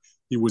last year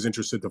he was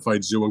interested to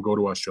fight Tszyu and go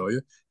to Australia.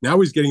 Now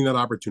he's getting that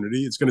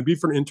opportunity. It's going to be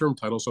for an interim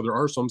title, so there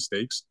are some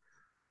stakes.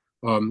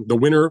 The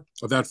winner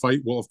of that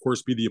fight will, of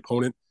course, be the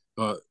opponent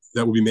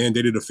that will be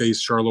mandated to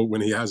face Charlo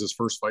when he has his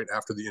first fight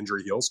after the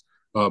injury heals,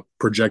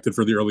 projected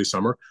for the early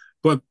summer.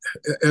 But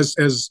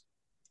as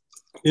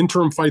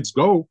interim fights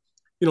go,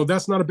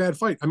 that's not a bad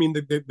fight. I mean,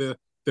 the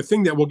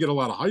thing that will get a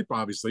lot of hype,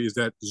 obviously, is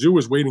that Tszyu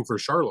is waiting for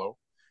Charlo.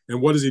 And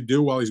what does he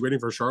do while he's waiting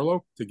for Charlo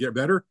to get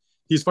better?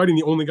 He's fighting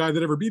the only guy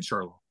that ever beat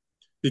Charlo.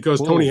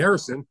 Because Tony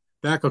Harrison,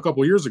 back a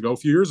few years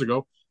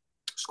ago,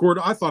 scored,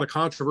 I thought,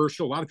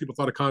 a lot of people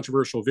thought a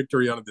controversial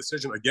victory on a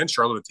decision against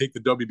Charlo to take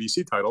the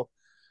WBC title.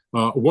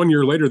 1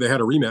 year later, they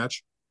had a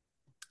rematch.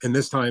 And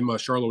this time,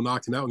 Charlo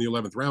knocked him out in the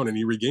 11th round, and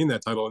he regained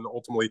that title and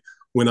ultimately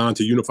went on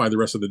to unify the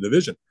rest of the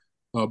division.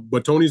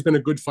 But Tony's been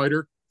a good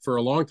fighter for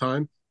a long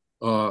time.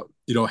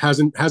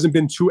 Hasn't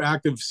been too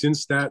active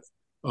since that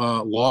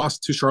loss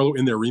to Charlo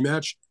in their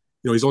rematch.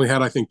 He's only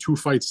had, I think, 2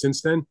 fights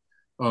since then.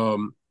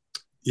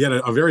 He had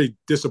a very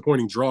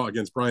disappointing draw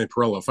against Brian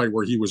Perella, a fight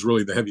where he was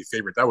really the heavy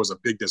favorite. That was a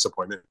big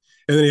disappointment.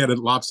 And then he had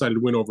a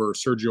lopsided win over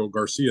Sergio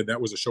Garcia.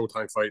 That was a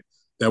Showtime fight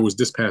that was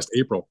this past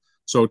April.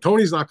 So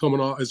Tony's coming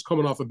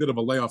off a bit of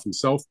a layoff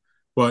himself,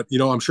 but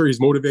I'm sure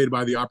he's motivated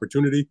by the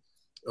opportunity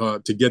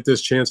to get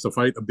this chance to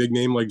fight a big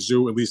name like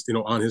Tszyu, at least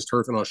on his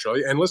turf in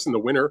Australia. And listen, the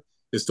winner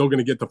is still going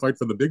to get to fight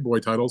for the big boy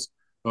titles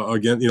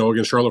against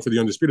Charlo for the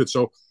undisputed.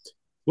 So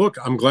look,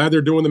 I'm glad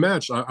they're doing the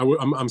match.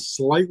 I'm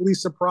slightly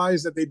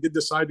surprised that they did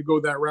decide to go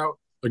that route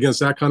against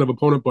that kind of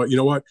opponent. But you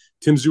know what?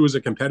 Tim Tszyu is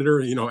a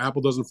competitor.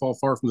 Apple doesn't fall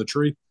far from the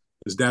tree.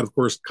 His dad, of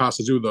course,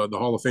 Kostya Tszyu, the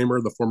Hall of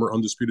Famer, the former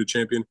undisputed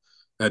champion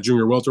at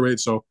junior welterweight.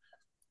 So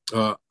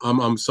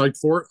I'm psyched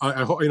for it.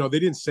 I hope, they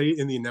didn't say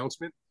in the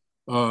announcement,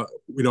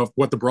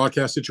 what the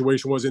broadcast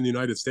situation was in the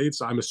United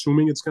States. I'm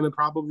assuming it's going to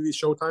probably be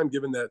Showtime,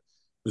 given that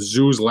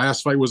Tszyu's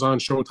last fight was on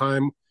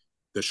Showtime.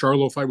 The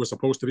Charlo fight was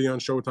supposed to be on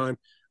Showtime.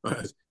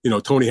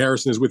 Tony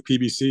Harrison is with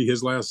PBC.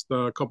 His last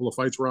couple of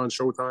fights were on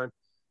Showtime,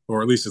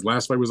 or at least his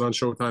last fight was on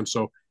Showtime.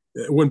 So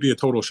it wouldn't be a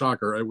total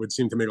shocker. It would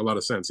seem to make a lot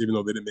of sense, even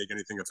though they didn't make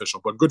anything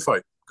official. But good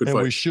fight.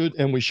 We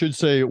should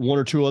say one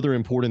or two other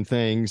important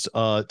things.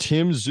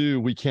 Tim Tszyu,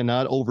 we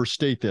cannot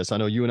overstate this. I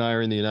know you and I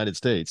are in the United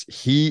States.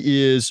 He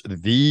is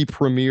the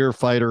premier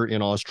fighter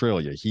in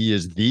Australia. He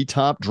is the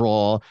top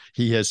draw.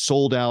 He has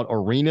sold out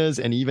arenas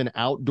and even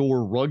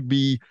outdoor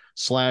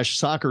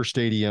rugby/soccer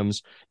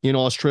stadiums in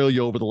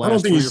Australia over the last. I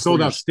don't think he's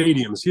sold out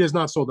stadiums. He has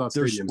not sold out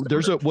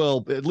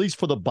stadiums. At least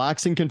for the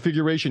boxing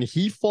configuration,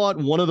 he fought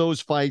one of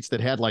those fights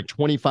that had like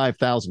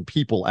 25,000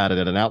 people at it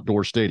at an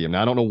outdoor stadium.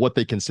 Now, I don't know what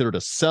they considered a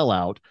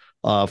sellout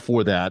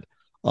for that,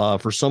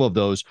 for some of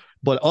those,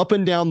 but up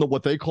and down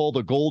what they call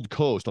the Gold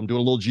Coast, I'm doing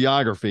a little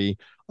geography,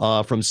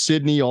 from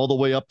Sydney all the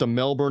way up to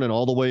Melbourne and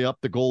all the way up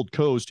the Gold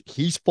Coast.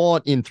 He's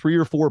fought in 3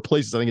 or 4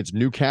 places. I think it's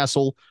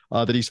Newcastle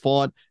that he's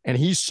fought, and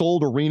he's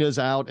sold arenas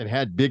out and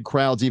had big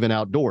crowds even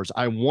outdoors.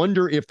 I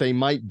wonder if they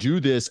might do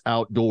this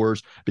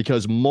outdoors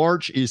because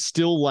March is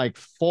still like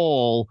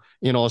fall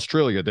in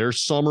Australia. Their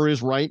summer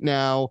is right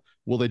now.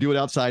 Will they do it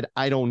outside?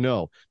 I don't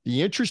know.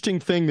 The interesting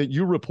thing that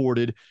you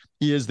reported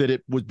is that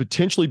it would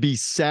potentially be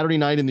Saturday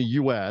night in the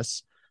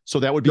U.S., so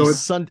that would be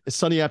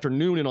Sunday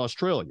afternoon in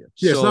Australia.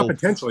 Yeah, it's not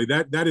potentially.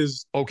 That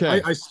is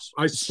okay.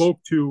 I spoke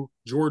to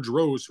George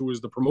Rose, who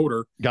is the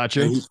promoter.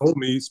 Gotcha. And he told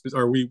me,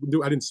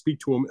 I didn't speak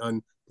to him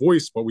on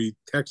voice, but we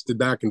texted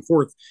back and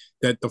forth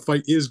that the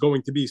fight is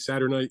going to be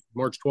Saturday night,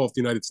 March 12th,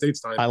 United States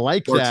time. I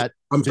like that.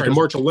 I'm sorry,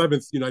 March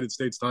 11th, United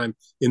States time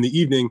in the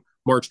evening,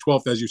 March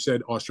 12th, as you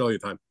said, Australia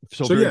time.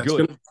 So very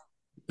good.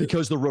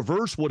 Because the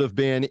reverse would have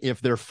been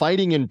if they're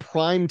fighting in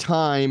prime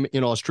time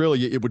in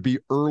Australia, it would be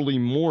early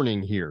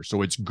morning here.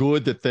 So it's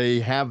good that they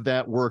have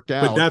that worked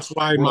out. But that's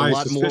why a my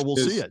lot more suspicion will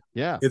is see it.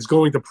 Yeah. it's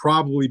going to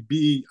probably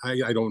be,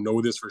 I don't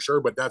know this for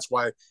sure, but that's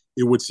why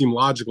it would seem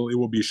logical it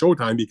will be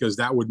Showtime, because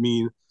that would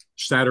mean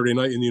Saturday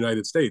night in the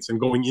United States. And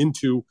going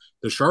into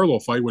the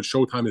Charlo fight, which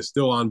Showtime is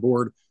still on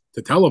board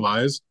to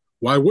televise,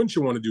 why wouldn't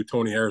you want to do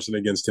Tony Harrison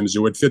against Tim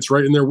Tszyu? It fits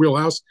right in their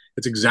wheelhouse.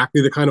 It's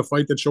exactly the kind of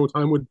fight that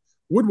Showtime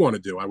would want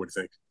to do, I would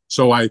think.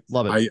 So I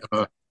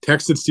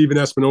texted Steven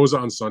Espinoza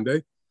on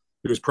Sunday.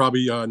 He was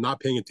probably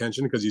not paying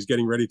attention because he's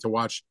getting ready to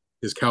watch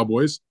his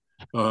Cowboys.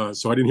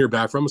 So I didn't hear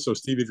back from him. So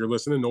Steve, if you're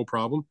listening, no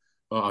problem.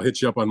 I'll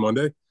hit you up on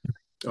Monday.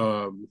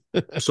 But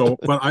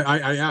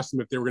I asked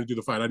him if they were going to do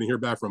the fight. I didn't hear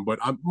back from him, but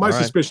my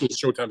suspicion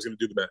is Showtime's going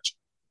to do the match.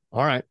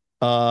 All right.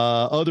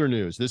 Other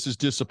news. This is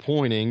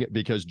disappointing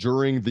because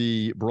during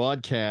the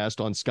broadcast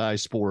on Sky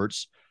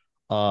Sports,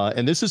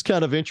 and this is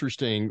kind of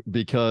interesting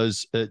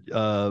because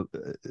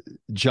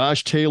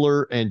Josh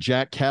Taylor and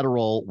Jack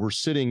Catterall were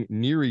sitting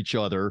near each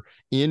other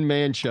in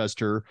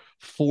Manchester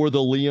for the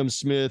Liam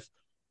Smith,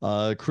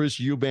 Chris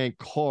Eubank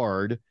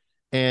card.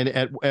 And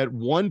at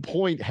one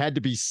point had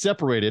to be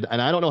separated.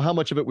 And I don't know how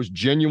much of it was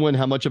genuine,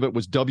 how much of it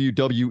was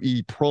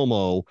WWE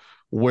promo,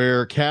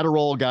 where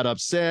Catterall got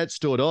upset,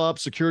 stood up,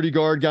 security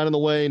guard got in the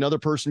way, another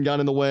person got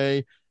in the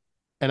way.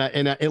 And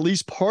at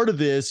least part of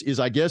this is,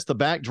 I guess, the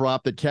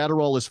backdrop that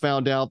Catterall has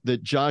found out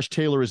that Josh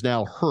Taylor is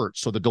now hurt.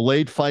 So the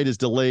delayed fight is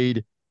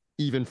delayed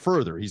even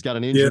further. He's got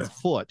an injured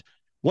foot.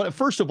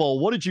 First of all,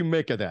 what did you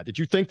make of that? Did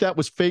you think that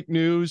was fake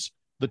news?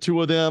 The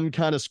two of them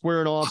kind of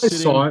squaring off,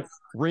 sitting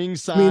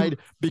ringside,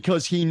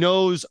 because he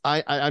knows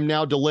I'm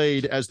now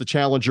delayed as the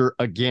challenger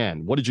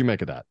again. What did you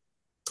make of that?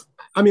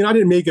 I mean, I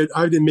didn't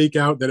make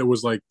out that it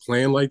was like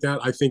planned like that.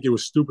 I think it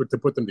was stupid to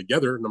put them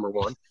together, number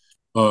one.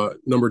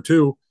 Number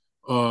two,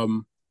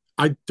 the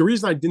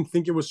reason I didn't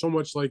think it was so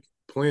much like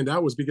planned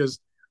out was because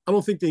I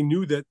don't think they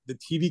knew that the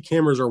TV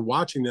cameras are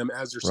watching them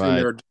as they're sitting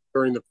there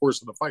during the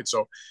course of the fight.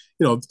 So,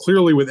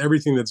 clearly with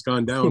everything that's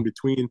gone down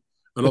between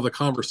another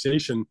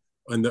conversation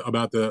and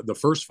about the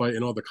first fight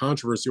and all the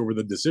controversy over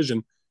the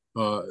decision,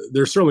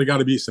 there's certainly got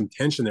to be some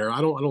tension there.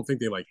 I don't think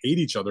they like hate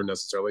each other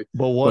necessarily.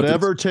 But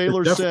whatever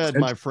Taylor said,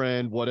 my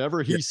friend,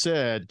 whatever he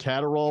said,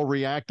 Catterall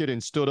reacted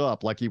and stood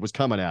up like he was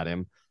coming at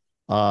him.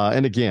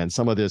 And again,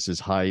 some of this is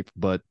hype,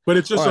 but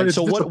it's just right,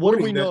 so what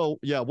do we know?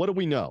 What do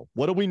we know?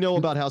 What do we know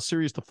about how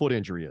serious the foot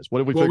injury is? What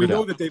have we figured out? We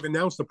know that they've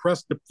announced there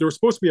was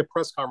supposed to be a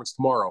press conference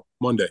tomorrow,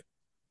 Monday,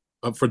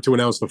 to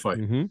announce the fight.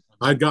 Mm-hmm.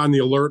 I'd gotten the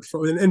alert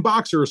from, and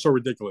Boxer is so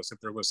ridiculous if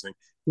they're listening.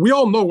 We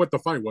all know what the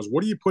fight was.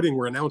 What are you putting?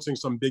 We're announcing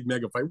some big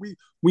mega fight.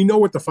 We know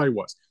what the fight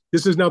was.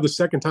 This is now the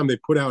second time they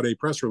put out a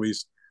press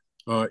release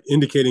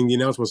indicating the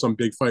announcement of some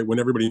big fight when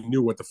everybody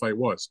knew what the fight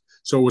was.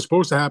 So it was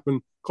supposed to happen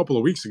a couple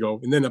of weeks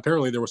ago, and then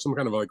apparently there was some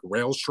kind of like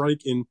rail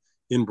strike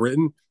in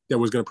Britain that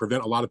was going to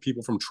prevent a lot of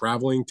people from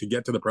traveling to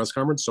get to the press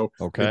conference. So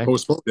they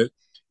postponed it.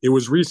 It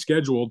was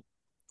rescheduled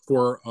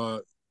for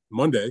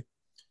Monday,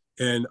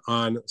 and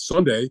on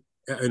Sunday,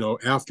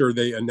 after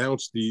they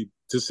announced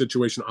this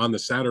situation on the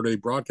Saturday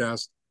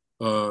broadcast,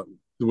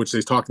 which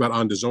they talked about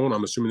on DAZN,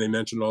 I'm assuming they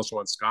mentioned also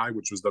on Sky,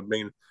 which was the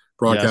main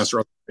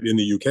broadcaster in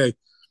the UK,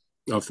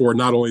 for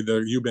not only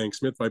the Eubank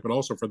Smith fight, but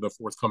also for the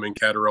forthcoming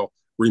Catterall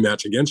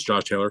rematch against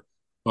Josh Taylor.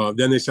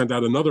 Then they sent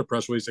out another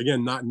press release,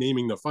 again, not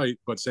naming the fight,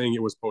 but saying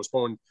it was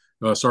postponed.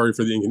 Sorry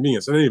for the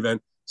inconvenience. In any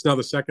event, it's now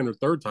the second or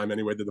third time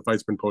anyway that the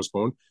fight's been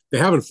postponed. They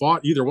haven't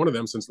fought either one of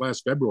them since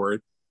last February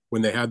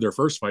when they had their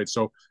first fight.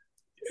 So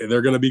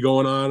they're going to be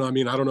going on. I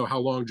mean, I don't know how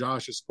long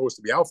Josh is supposed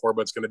to be out for,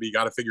 but it's going to be,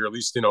 got to figure at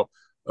least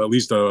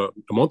a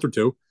month or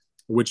two,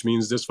 which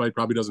means this fight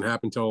probably doesn't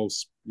happen until,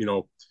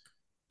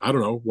 I don't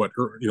know what,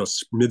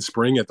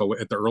 mid-spring at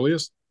the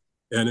earliest.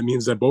 And it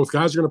means that both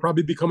guys are going to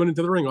probably be coming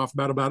into the ring off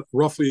about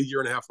roughly a year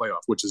and a half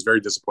layoff, which is very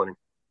disappointing.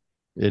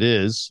 It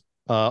is.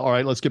 All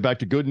right, let's get back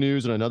to good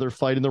news and another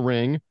fight in the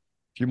ring. A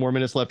few more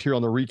minutes left here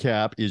on the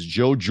recap. Is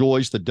Joe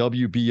Joyce, the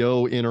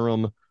WBO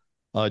interim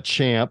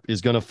champ, is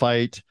going to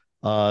fight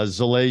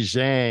Zhilei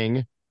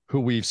Zhang,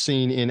 who we've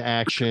seen in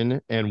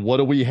action. And what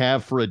do we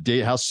have for a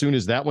date? How soon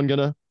is that one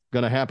going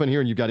to happen here?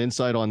 And you've got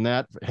insight on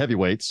that,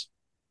 heavyweights.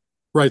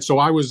 Right. So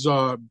I was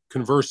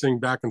conversing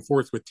back and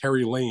forth with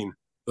Terry Lane,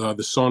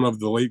 the son of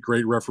the late,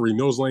 great referee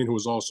Mills Lane, who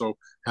also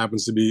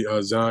happens to be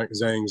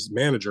Zhang's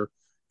manager.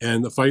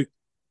 And the fight,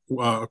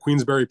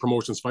 Queensberry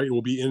Promotions fight, it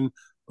will be in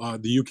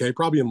the UK,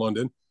 probably in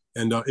London.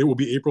 And it will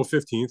be April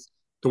 15th.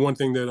 The one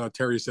thing that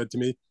Terry said to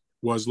me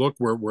was, look,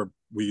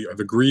 we have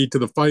agreed to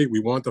the fight. We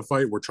want the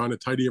fight. We're trying to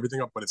tidy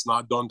everything up, but it's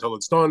not done till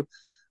it's done.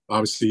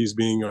 Obviously, he's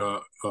being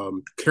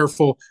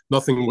careful.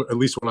 Nothing, at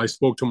least when I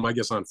spoke to him, I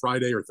guess on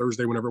Friday or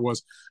Thursday, whenever it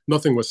was,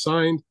 nothing was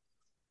signed,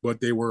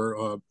 but they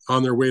were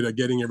on their way to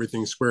getting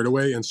everything squared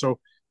away. And so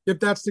if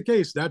that's the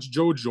case, that's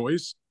Joe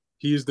Joyce.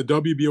 He is the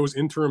WBO's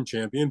interim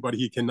champion, but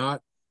he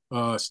cannot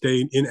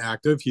stay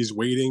inactive. He's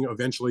waiting.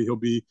 Eventually, he'll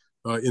be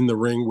in the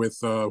ring with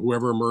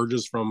whoever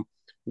emerges from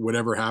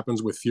whatever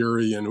happens with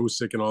Fury and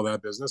Usyk and all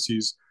that business.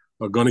 He's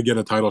going to get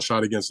a title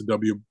shot against the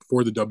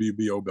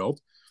WBO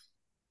belt,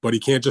 but he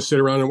can't just sit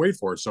around and wait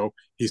for it. So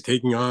he's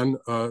taking on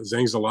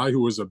Zhang Zilai,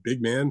 who was a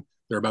big man.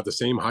 They're about the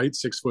same height,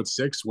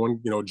 6'6".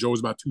 One, Joe's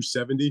about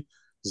 270,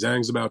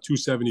 Zhang's about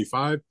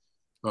 275.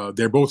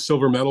 They're both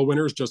silver medal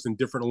winners, just in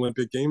different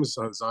Olympic games.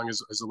 Zhang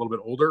is a little bit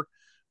older.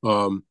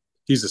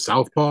 He's a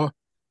southpaw.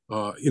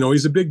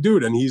 He's a big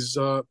dude, and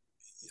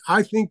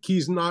I think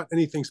he's not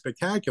anything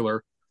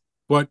spectacular,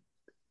 but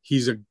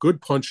he's a good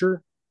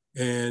puncher,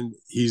 and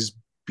he's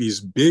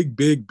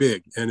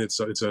big, and it's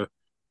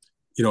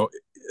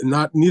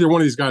not neither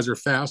one of these guys are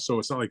fast, so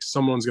it's not like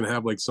someone's going to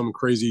have like some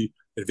crazy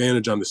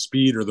advantage on the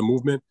speed or the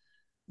movement.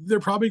 They're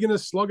probably going to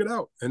slug it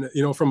out, and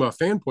from a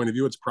fan point of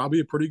view, it's probably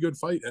a pretty good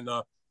fight. And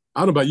I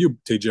don't know about you,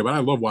 TJ, but I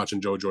love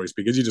watching Joe Joyce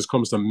because he just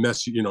comes to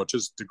mess you,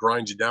 just to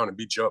grind you down and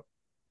beat you up.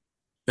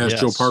 As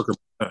Joe Parker.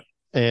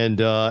 And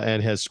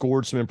has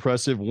scored some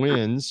impressive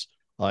wins,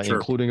 Sure.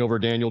 including over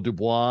Daniel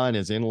Dubois, and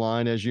is in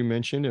line, as you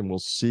mentioned, and we'll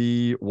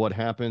see what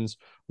happens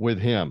with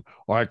him.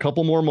 All right, a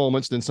couple more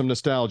moments, then some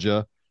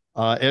nostalgia.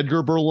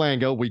 Edgar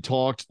Berlanga, we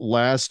talked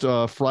last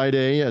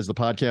Friday as the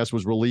podcast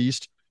was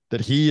released that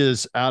he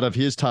is out of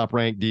his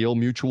top-ranked deal,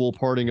 mutual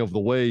parting of the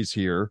ways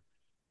here.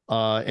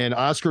 And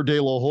Oscar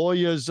De La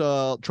Hoya is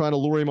trying to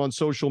lure him on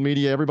social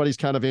media. Everybody's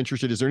kind of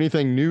interested. Is there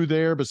anything new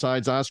there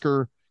besides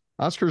Oscar?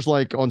 Oscar's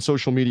like on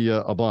social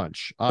media a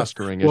bunch,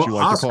 Oscaring, as you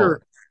like to call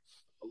it.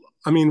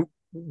 I mean,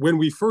 when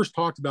we first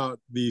talked about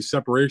the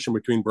separation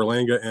between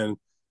Berlanga and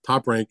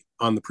Top Rank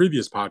on the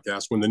previous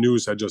podcast, when the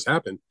news had just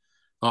happened,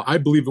 I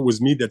believe it was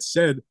me that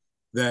said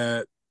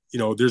that,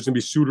 there's going to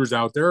be suitors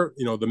out there,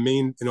 the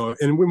main,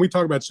 and when we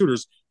talk about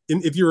suitors,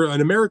 if you're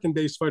an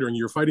American-based fighter and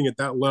you're fighting at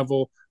that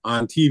level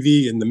on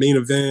TV in the main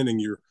event,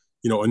 and you're,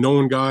 a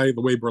known guy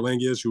the way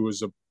Berlanga is, who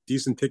was a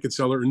decent ticket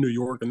seller in New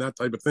York and that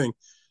type of thing,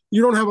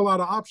 you don't have a lot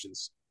of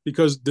options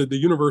because the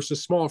universe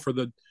is small for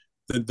the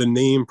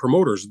name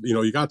promoters.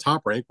 You got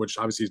Top Rank, which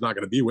obviously he's not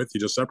going to be with. He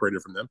just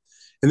separated from them.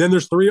 And then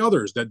there's three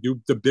others that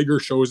do the bigger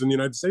shows in the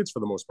United States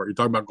for the most part. You're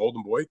talking about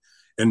Golden Boy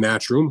and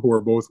Matchroom, who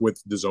are both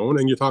with DAZN,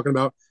 and you're talking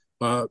about,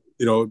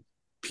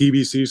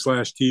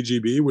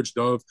 PBC/TGB, which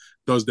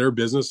does their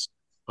business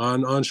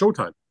on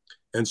Showtime.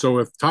 And so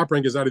if Top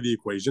Rank is out of the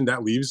equation,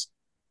 that leaves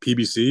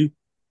PBC,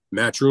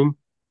 Matchroom,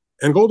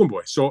 and Golden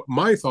Boy. So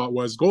my thought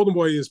was Golden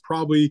Boy is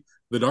probably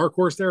the dark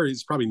horse there.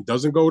 He's probably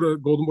doesn't go to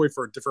Golden Boy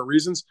for different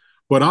reasons.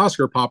 But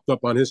Oscar popped up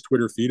on his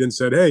Twitter feed and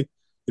said, hey,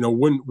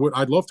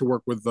 I'd love to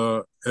work with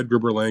Edgar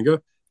Berlanga.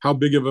 How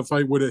big of a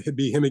fight would it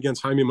be him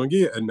against Jaime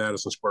Munguia at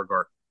Madison Square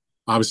Garden?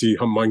 Obviously,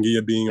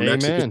 Munguia being a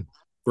Mexican,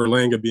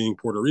 Berlanga being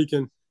Puerto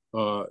Rican.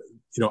 I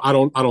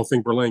don't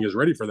think Berlanga is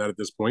ready for that at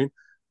this point.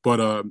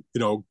 But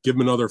give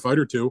him another fight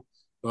or two,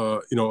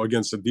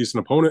 against a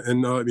decent opponent,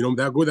 and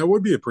that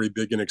would be a pretty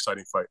big and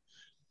exciting fight.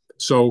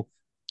 So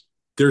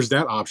there's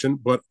that option.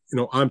 But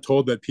I'm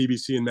told that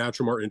PBC and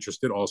Matchroom are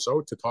interested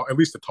also to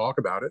talk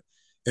about it.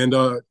 And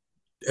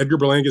Edgar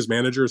Berlanga's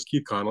manager is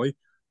Keith Connolly,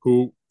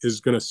 who is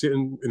going to sit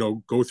and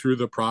go through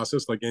the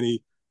process like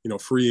any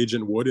free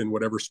agent would in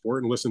whatever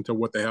sport, and listen to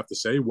what they have to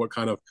say, what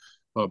kind of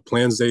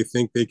plans they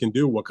think they can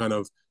do, what kind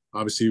of,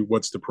 obviously,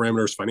 what's the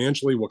parameters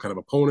financially, what kind of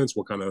opponents,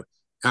 what kind of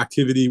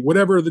activity,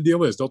 whatever the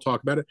deal is, they'll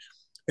talk about it.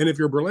 And if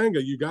you're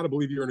Berlanga, you got to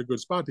believe you're in a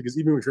good spot, because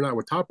even if you're not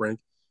with Top Rank,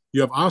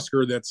 you have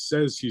Oscar that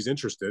says he's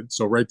interested.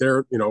 So right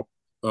there,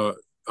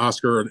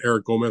 Oscar and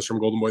Eric Gomez from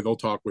Golden Boy, they'll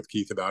talk with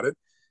Keith about it.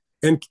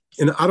 And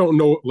I don't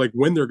know like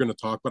when they're going to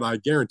talk, but I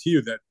guarantee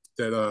you that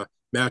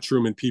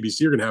Matchroom and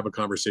PBC are going to have a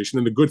conversation.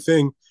 And the good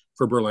thing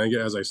for Berlanga,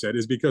 as I said,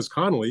 is because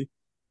Connolly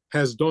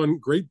has done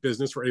great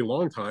business for a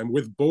long time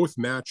with both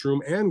Matchroom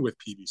and with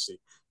PBC.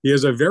 He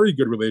has a very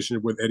good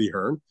relationship with Eddie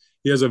Hearn.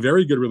 He has a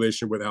very good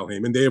relationship with Al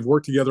Heyman. They have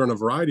worked together on a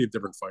variety of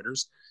different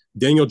fighters.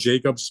 Daniel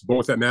Jacobs,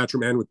 both at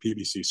Matchroom and with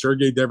PBC.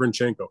 Sergey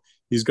Deverenchenko.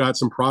 He's got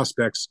some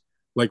prospects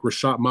like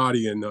Rashad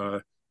Mahdi and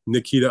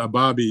Nikita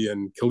Ababi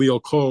and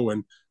Khalil Ko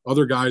and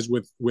other guys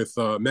with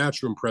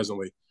Matchroom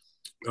presently.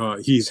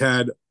 He's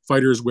had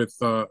fighters with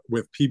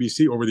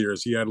PBC over the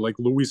years. He had like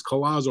Luis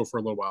Collazo for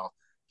a little while.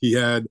 He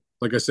had,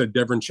 like I said,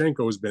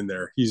 Deverenchenko has been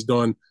there. He's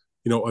done,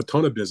 a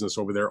ton of business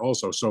over there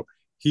also. So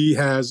he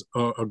has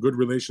a good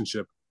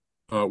relationship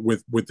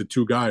with the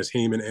two guys,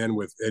 Heyman and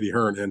with Eddie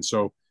Hearn. And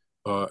so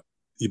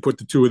you put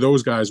the two of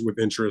those guys with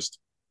interest,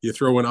 you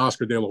throw in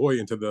Oscar De La Hoya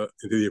into the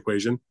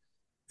equation,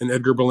 and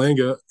Edgar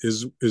Berlanga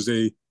is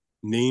a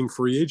name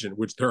free agent,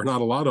 which there are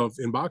not a lot of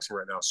in boxing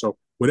right now. So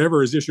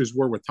whatever his issues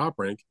were with Top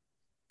Rank,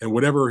 and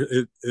whatever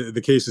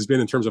the case has been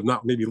in terms of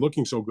not maybe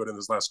looking so good in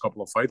his last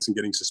couple of fights and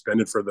getting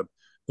suspended for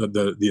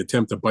the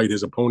attempt to bite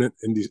his opponent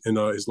in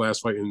his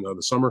last fight in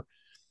the summer,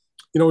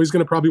 he's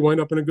going to probably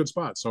wind up in a good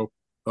spot. So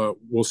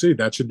we'll see.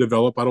 That should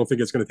develop. I don't think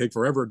it's going to take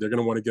forever. They're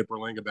going to want to get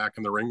Berlanga back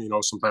in the ring,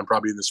 sometime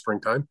probably in the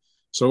springtime.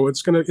 So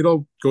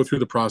it'll go through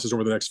the process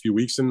over the next few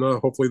weeks, and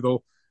hopefully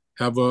they'll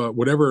have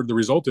whatever the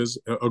result is,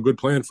 a good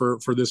plan for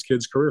this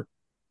kid's career.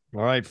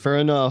 All right, fair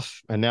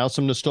enough. And now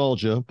some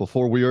nostalgia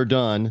before we are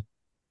done.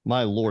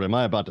 My Lord, am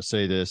I about to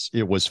say this?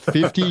 It was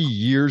 50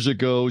 years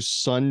ago,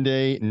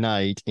 Sunday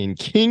night in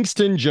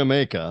Kingston,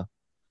 Jamaica,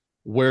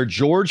 where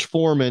George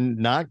Foreman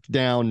knocked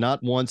down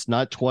not once,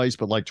 not twice,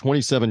 but like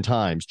 27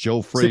 times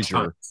Joe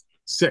Frazier.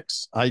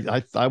 Six.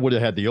 I would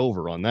have had the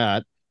over on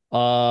that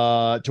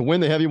to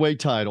win the heavyweight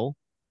title.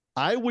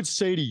 I would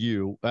say to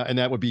you, and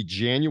that would be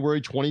January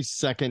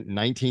 22nd,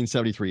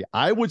 1973.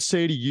 I would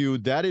say to you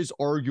that is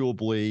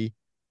arguably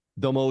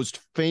the most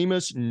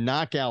famous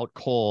knockout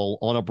call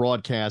on a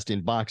broadcast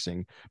in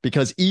boxing,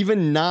 because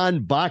even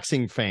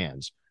non-boxing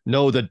fans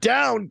know the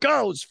down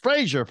goes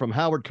Frazier from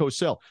Howard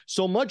Cosell.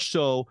 So much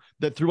so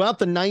that throughout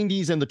the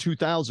 90s and the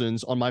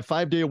 2000s on my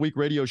 5-day-a-week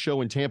radio show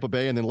in Tampa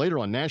Bay and then later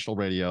on national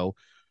radio,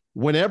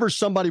 whenever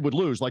somebody would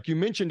lose, like you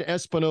mentioned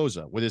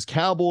Espinoza with his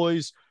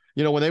Cowboys,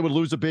 you know, when they would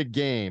lose a big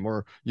game,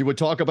 or you would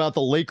talk about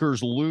the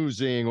Lakers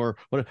losing, or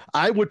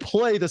I would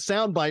play the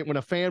soundbite when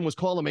a fan was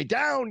calling me,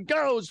 down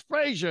goes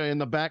Frazier, in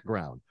the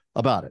background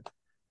about it.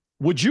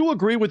 Would you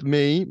agree with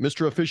me,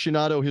 Mr.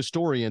 Aficionado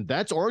Historian?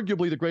 That's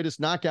arguably the greatest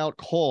knockout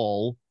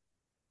call,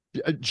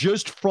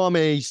 just from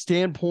a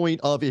standpoint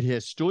of it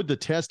has stood the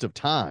test of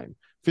time.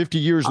 50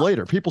 years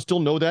later, people still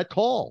know that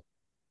call.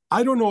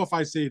 I don't know if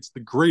I say it's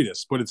the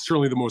greatest, but it's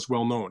certainly the most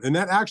well-known. And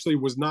that actually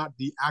was not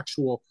the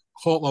actual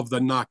call of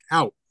the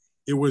knockout.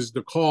 It was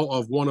the call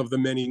of one of the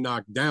many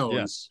knockdowns,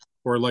 yes,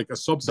 or like a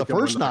subsequent.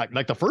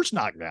 The first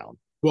knockdown.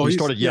 Well, he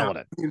started yelling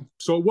it.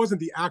 So it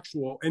wasn't the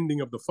actual ending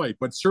of the fight,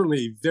 but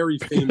certainly a very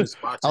famous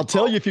boxing I'll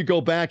tell you, if you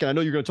go back, and I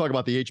know you're going to talk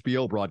about the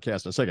HBO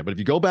broadcast in a second, but if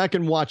you go back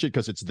and watch it,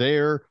 because it's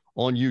there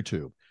on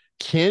YouTube,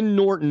 Ken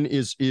Norton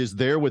is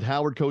there with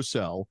Howard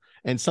Cosell,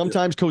 and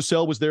sometimes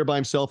Cosell was there by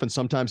himself, and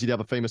sometimes he'd have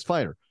a famous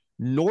fighter.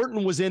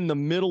 Norton was in the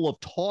middle of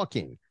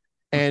talking,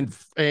 and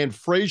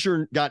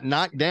Frazier got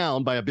knocked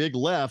down by a big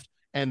left,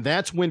 and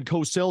that's when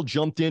Cosell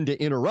jumped in to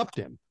interrupt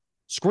him,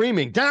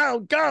 screaming,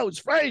 down goes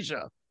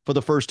Frazier, for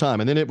the first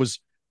time. And then it was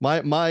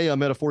my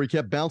metaphor, he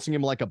kept bouncing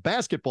him like a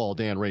basketball,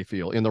 Dan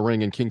Rayfield, in the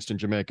ring in Kingston,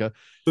 Jamaica.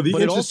 So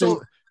but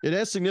it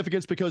has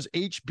significance because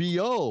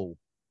HBO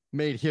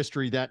made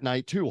history that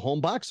night too, home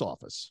box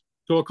office.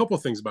 So a couple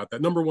of things about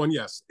that. Number one,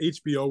 yes,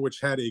 HBO, which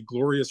had a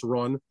glorious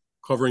run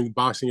covering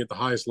boxing at the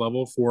highest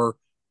level for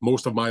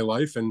most of my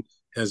life and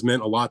has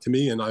meant a lot to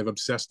me, and I've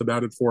obsessed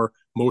about it for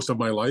most of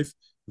my life.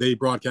 They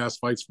broadcast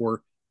fights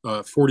for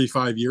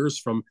 45 years,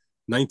 from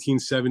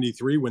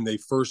 1973, when they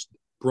first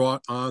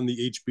brought on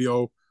the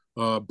HBO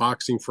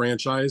boxing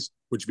franchise,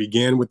 which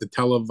began with the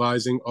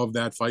televising of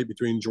that fight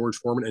between George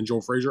Foreman and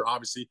Joe Frazier.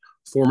 Obviously,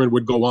 Foreman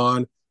would go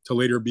on to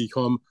later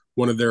become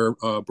one of their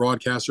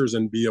broadcasters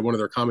and be one of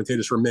their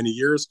commentators for many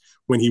years.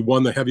 When he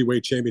won the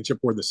heavyweight championship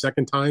for the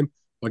second time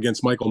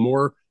against Michael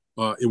Moore,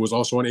 it was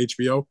also on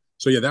HBO.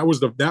 So yeah,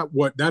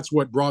 that's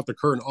what brought the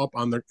curtain up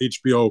on the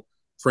HBO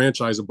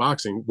franchise of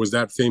boxing, was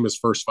that famous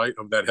first fight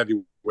of that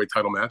heavyweight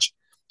title match.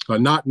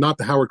 Not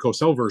the Howard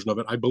Cosell version of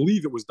it. I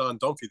believe it was Don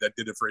Dunphy that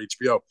did it for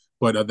HBO,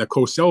 but the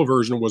Cosell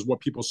version was what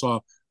people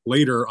saw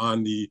later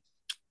on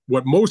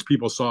what most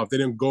people saw, if they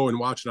didn't go and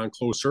watch it on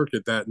closed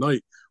circuit that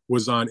night,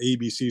 was on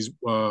ABC's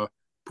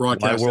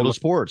broadcast. World of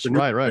Sports,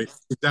 right.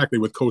 Exactly,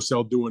 with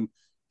Cosell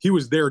he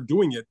was there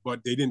doing it,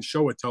 but they didn't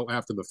show it till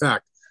after the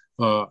fact,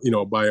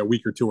 by a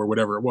week or two or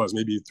whatever it was,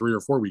 maybe 3 or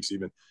 4 weeks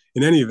even.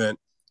 In any event,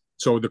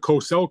 so the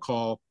Cosell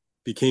call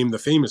became the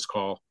famous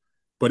call,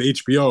 but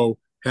HBO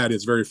had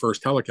its very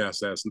first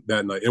telecast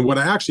that night. And when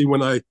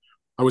I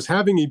was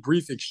having a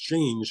brief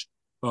exchange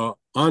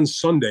on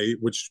Sunday,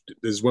 which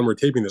is when we're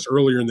taping this,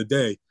 earlier in the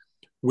day,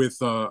 with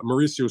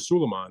Mauricio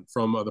Suleiman,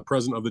 from the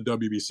president of the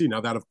WBC.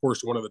 Now that, of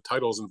course, one of the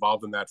titles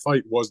involved in that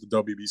fight was the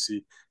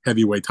WBC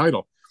heavyweight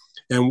title.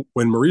 And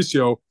when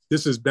Mauricio,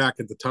 this is back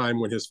at the time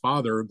when his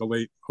father, the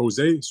late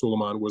Jose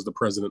Suleiman, was the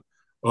president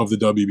of the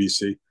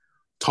WBC,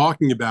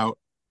 talking about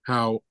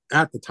how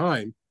at the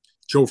time,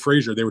 Joe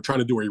Frazier, they were trying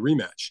to do a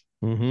rematch.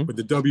 Mm-hmm. But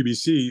the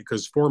WBC,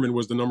 because Foreman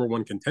was the number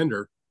one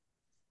contender,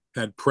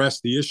 had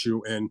pressed the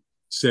issue and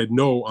said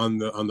no on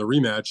the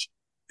rematch,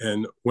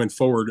 and went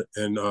forward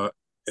and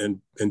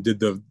did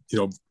the,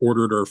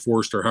 ordered or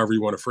forced, or however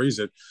you want to phrase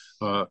it,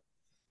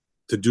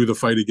 to do the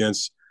fight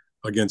against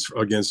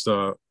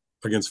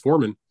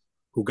Foreman,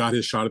 who got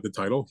his shot at the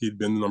title. He'd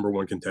been the number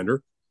one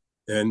contender,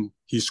 and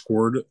he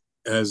scored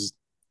as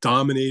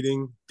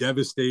dominating,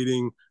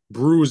 devastating,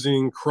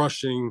 bruising,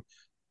 crushing,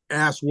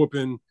 ass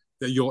whooping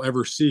that you'll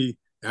ever see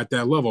at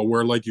that level,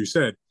 where, like you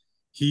said,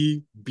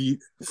 he beat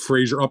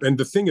Frazier up. And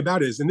the thing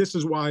about it is, and this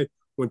is why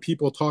when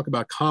people talk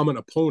about common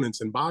opponents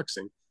in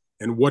boxing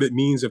and what it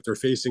means if they're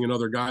facing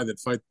another guy that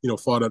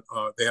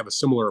they have a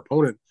similar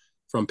opponent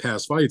from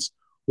past fights,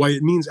 why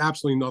it means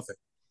absolutely nothing.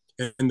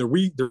 And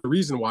the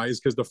reason why is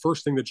because the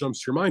first thing that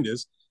jumps to your mind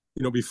is,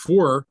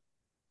 before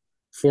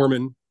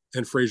Foreman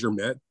and Frazier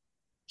met,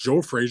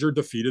 Joe Frazier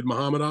defeated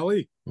Muhammad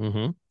Ali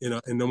in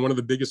one of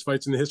the biggest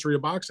fights in the history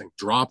of boxing.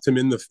 Dropped him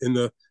in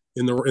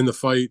the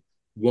fight,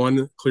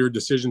 one clear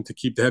decision to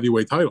keep the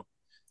heavyweight title.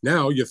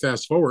 Now you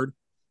fast forward,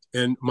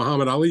 and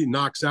Muhammad Ali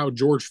knocks out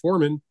George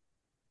Foreman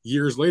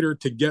years later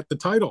to get the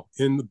title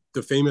in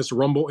the famous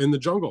Rumble in the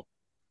Jungle.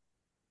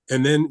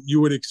 And then you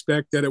would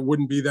expect that it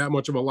wouldn't be that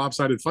much of a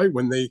lopsided fight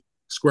when they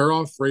square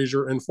off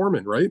Frazier and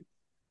Foreman, right?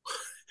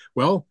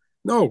 Well,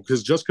 No,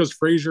 because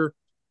Frazier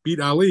beat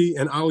Ali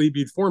and Ali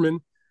beat Foreman,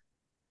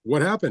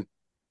 what happened?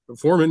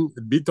 Foreman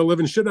beat the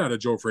living shit out of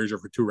Joe Frazier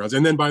for 2 rounds,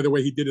 and then by the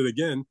way, he did it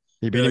again.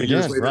 He beat him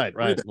Years again. later.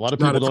 Right. A lot of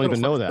Not people a don't title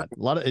even know fight. that.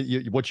 A lot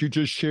of what you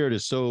just shared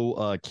is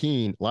so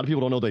keen. A lot of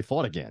people don't know they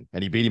fought again,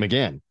 and he beat him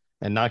again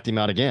and knocked him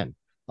out again.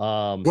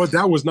 But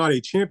that was not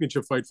a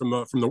championship fight from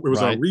the. It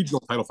was a regional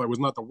title fight. It was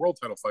not the world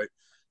title fight.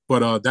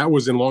 But that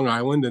was in Long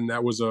Island, and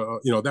that was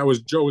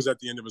Joe was at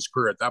the end of his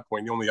career at that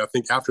point. He only, I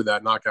think, after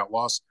that knockout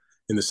loss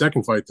in the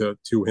second fight to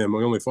him, he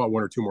only fought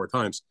one or two more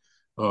times.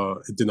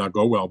 It did not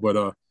go well,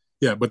 but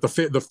yeah. But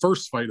the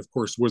first fight, of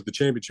course, was the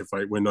championship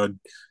fight when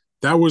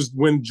that was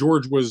when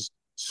George was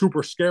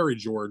super scary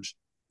George,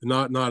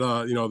 not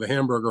the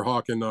hamburger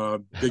hawk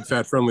and big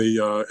fat friendly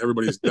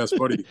everybody's best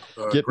buddy.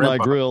 Get my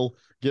grill,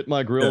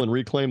 and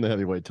reclaim the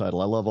heavyweight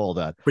title. I love all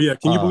that. But yeah,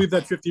 can you believe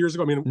that 50 years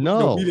ago? I mean,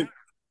 no.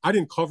 I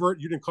didn't cover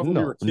it. You didn't cover it.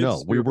 No, we were kids.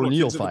 No, we were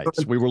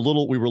neophytes. We were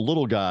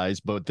little guys.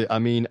 But I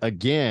mean,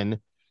 again,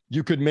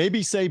 you could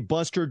maybe say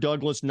Buster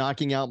Douglas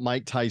knocking out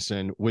Mike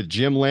Tyson with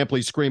Jim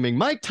Lampley screaming,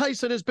 "Mike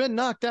Tyson has been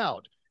knocked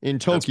out" in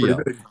Tokyo.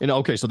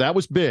 Okay, so that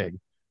was big.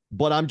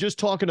 But I'm just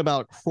talking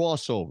about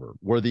crossover,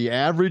 where the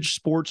average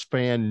sports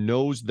fan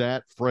knows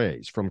that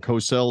phrase from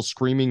Cosell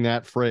screaming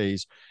that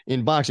phrase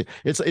in boxing.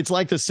 It's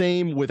like the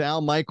same with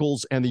Al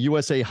Michaels and the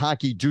USA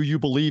Hockey. Do you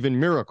believe in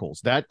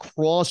miracles? That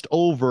crossed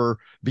over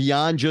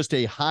beyond just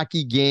a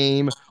hockey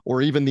game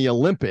or even the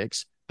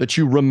Olympics, that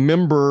you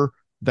remember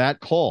that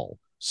call.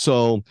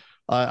 So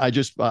I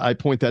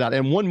point that out.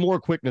 And one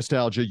more quick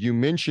nostalgia. You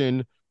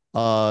mentioned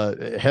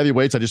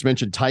heavyweights. I just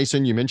mentioned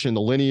Tyson. You mentioned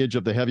the lineage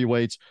of the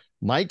heavyweights.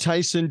 Mike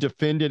Tyson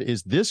defended,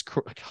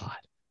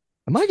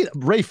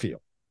 Rayfield.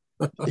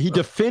 He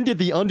defended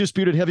the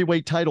undisputed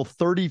heavyweight title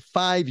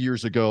 35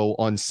 years ago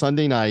on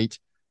Sunday night,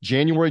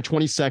 January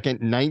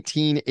 22nd,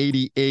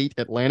 1988,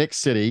 Atlantic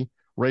City.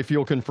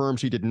 Rayfield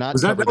confirms he did not.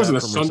 Was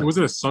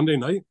it a Sunday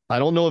night? I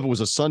don't know if it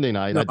was a Sunday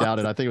night. I doubt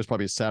it. I think it was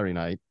probably a Saturday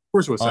night. Of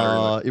course it was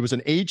Saturday night. It was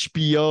an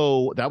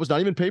HBO. That was not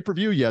even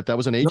pay-per-view yet. That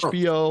was an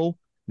HBO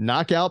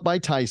knockout by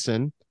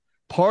Tyson.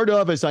 Part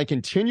of, as I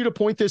continue to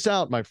point this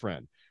out, my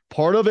friend,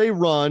 part of a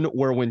run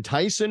where when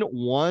Tyson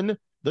won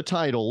the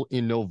title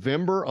in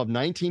November of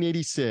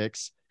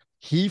 1986,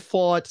 he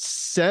fought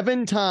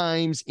 7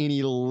 times in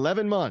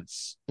 11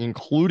 months,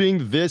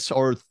 including this,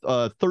 or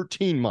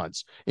 13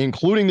 months,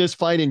 including this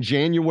fight in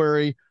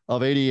January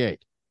of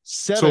 88.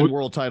 7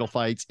 world title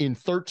fights in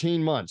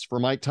 13 months for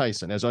Mike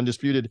Tyson as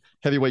undisputed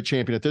heavyweight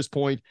champion. At this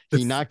point,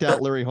 he knocked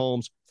out Larry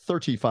Holmes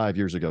 35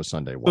 years ago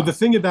Sunday. Wow. So the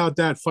thing about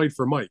that fight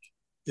for Mike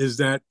is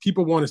that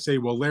people want to say,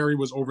 well, Larry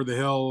was over the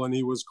hill and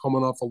he was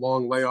coming off a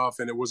long layoff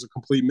and it was a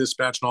complete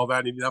mismatch and all that.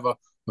 And he didn't have a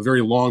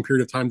very long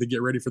period of time to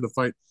get ready for the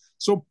fight.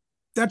 So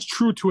that's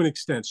true to an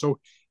extent. So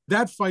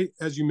that fight,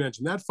 as you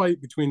mentioned, that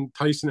fight between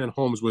Tyson and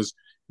Holmes was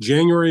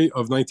January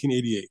of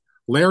 1988.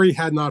 Larry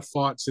had not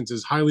fought since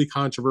his highly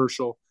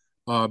controversial,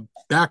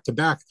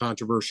 back-to-back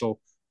controversial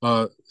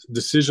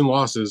decision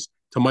losses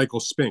to Michael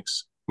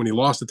Spinks when he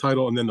lost the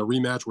title, and then the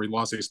rematch where he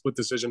lost a split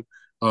decision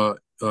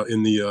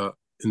in the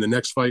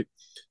next fight.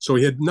 So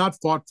he had not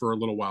fought for a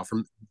little while,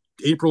 from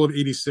April of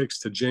 86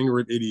 to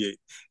January of 88.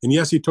 And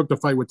yes, he took the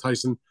fight with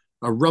Tyson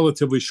a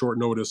relatively short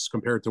notice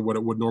compared to what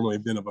it would normally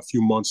have been of a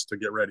few months to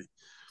get ready.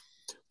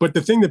 But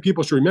the thing that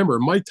people should remember,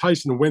 Mike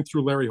Tyson went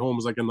through Larry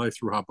Holmes like a knife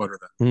through hot butter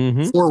then.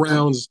 Mm-hmm. 4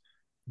 rounds,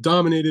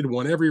 dominated,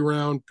 won every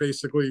round,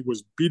 basically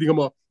was beating him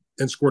up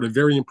and scored a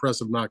very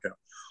impressive knockout.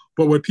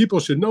 But what people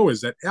should know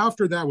is that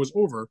after that was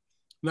over,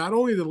 not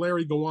only did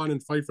Larry go on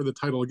and fight for the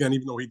title again,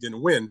 even though he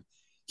didn't win,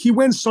 he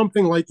went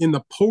something like, in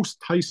the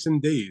post-Tyson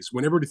days,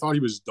 when everybody thought he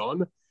was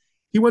done,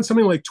 he went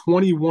something like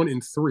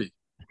 21-3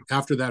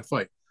 after that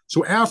fight.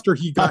 So after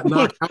he got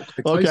knocked out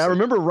by Tyson, I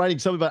remember writing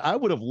something about, I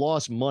would have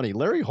lost money.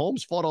 Larry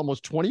Holmes fought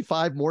almost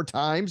 25 more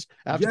times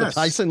after the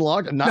Tyson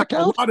knockout.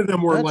 A lot of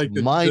them were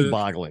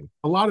mind-boggling.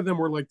 A lot of them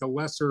were like the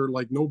lesser,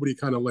 like nobody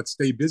kind of let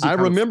stay busy. I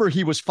remember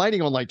he was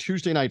fighting on like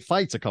Tuesday Night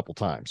Fights a couple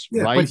times,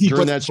 right?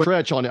 During that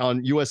stretch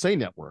on USA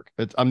Network.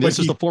 This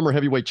is the former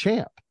heavyweight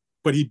champ.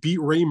 But he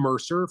beat Ray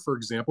Mercer, for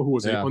example, who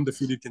was an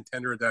undefeated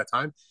contender at that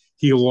time.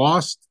 He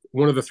lost,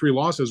 one of the 3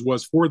 losses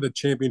was for the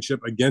championship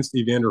against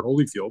Evander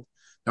Holyfield.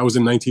 That was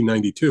in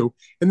 1992.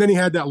 And then he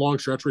had that long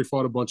stretch where he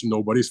fought a bunch of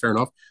nobodies, fair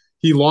enough.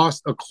 He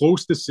lost a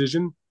close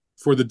decision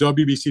for the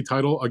WBC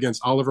title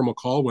against Oliver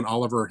McCall when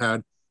Oliver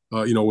had,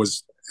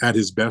 was at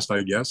his best,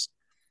 I guess.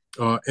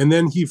 And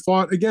then he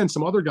fought, again,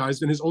 some other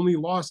guys. And his only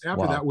loss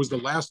after that was the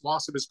last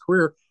loss of his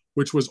career,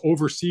 which was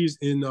overseas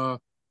in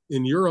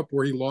Europe,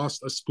 where he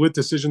lost a split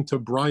decision to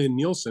Brian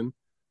Nielsen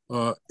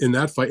in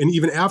that fight. And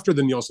even after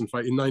the Nielsen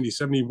fight in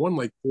 97, he won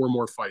like 4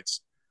 more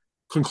fights,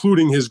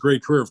 concluding his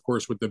great career, of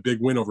course, with the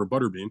big win over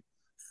Butterbean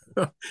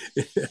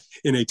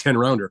in a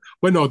 10-rounder.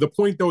 But no, the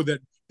point, though,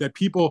 that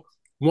people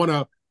want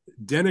to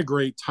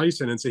denigrate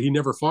Tyson and say he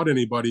never fought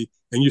anybody,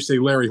 and you say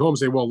Larry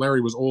Holmes, say, well,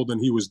 Larry was old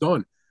and he was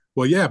done.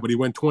 Well, yeah, but he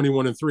went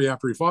 21-3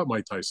 after he fought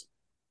Mike Tyson.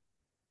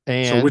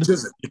 And so which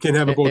is it? You can't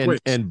have it both ways.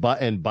 And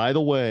by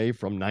the way,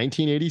 from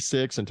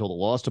 1986 until the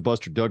loss to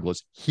Buster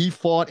Douglas, he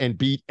fought and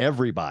beat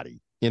everybody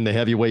in the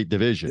heavyweight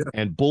division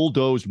and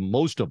bulldozed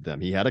most of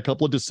them. He had a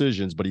couple of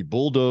decisions, but he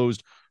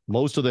bulldozed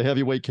most of the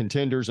heavyweight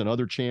contenders and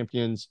other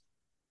champions.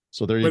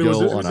 So there you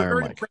go. It was a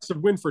very impressive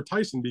win for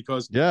Tyson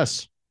because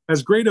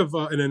as great of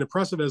and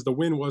impressive as the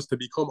win was to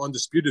become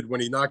undisputed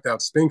when he knocked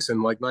out Spinks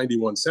in like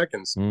 91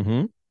 seconds.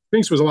 Mm-hmm.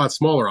 Spinks was a lot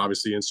smaller,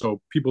 obviously, and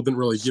so people didn't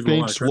really give him a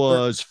lot of credit.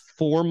 Was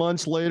 4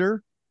 months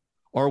later.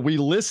 Are we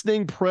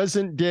listing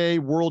present day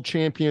world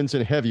champions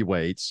in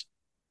heavyweights?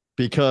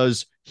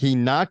 Because he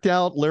knocked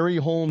out Larry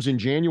Holmes in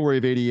January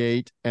of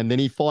 88, and then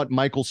he fought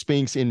Michael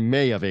Spinks in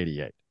May of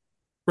 88.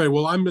 Right.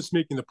 Well, I'm just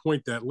making the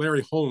point that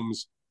Larry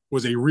Holmes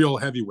was a real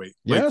heavyweight.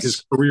 Yes. Like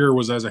his career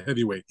was as a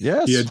heavyweight.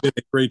 Yes. He had been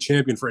a great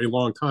champion for a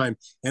long time.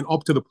 And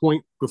up to the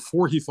point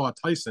before he fought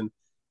Tyson,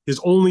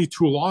 his only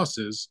 2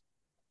 losses,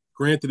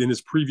 granted in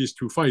his previous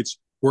 2 fights,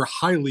 were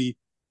highly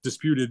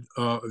disputed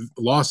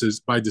losses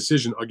by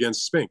decision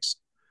against Spinks.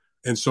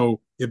 And so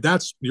if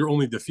that's your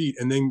only defeat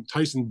and then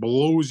Tyson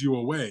blows you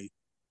away,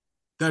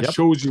 that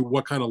shows you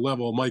what kind of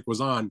level Mike was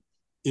on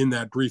in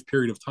that brief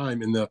period of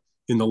time in the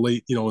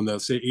late, in the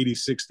say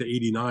 86 to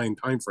 89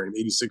 timeframe,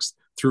 86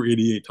 through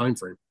 88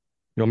 timeframe.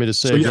 You want me to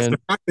say again?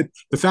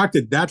 The fact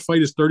that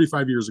fight is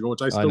 35 years ago,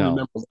 which I still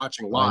remember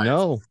watching live. I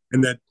know.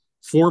 And that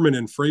Foreman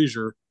and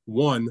Frazier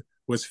won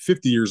was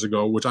 50 years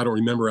ago, which I don't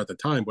remember at the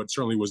time, but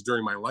certainly was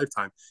during my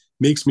lifetime,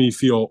 makes me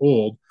feel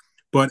old.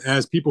 But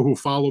as people who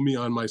follow me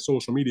on my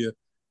social media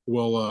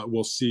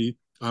will see,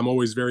 I'm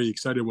always very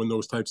excited when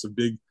those types of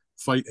big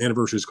fight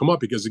anniversaries come up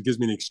because it gives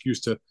me an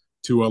excuse to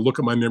look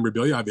at my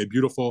memorabilia. I have a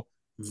beautiful,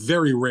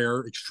 very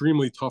rare,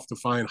 extremely tough to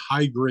find,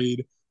 high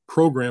grade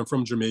program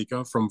from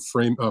Jamaica from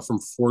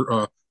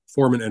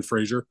Foreman and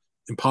Frazier.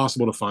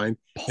 Impossible to find.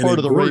 Part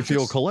of the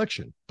Rayfield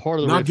collection.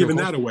 Not giving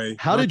that away.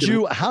 How did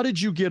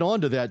you get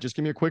onto that? Just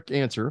give me a quick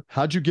answer.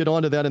 How'd you get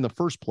onto that in the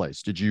first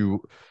place? Did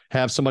you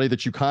have somebody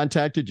that you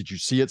contacted? Did you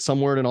see it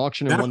somewhere at an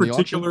auction and won the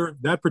auction?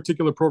 That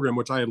particular program,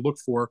 which I had looked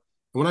for,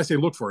 and when I say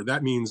look for,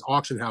 that means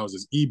auction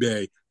houses,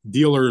 eBay,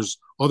 dealers,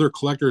 other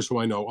collectors who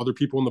I know, other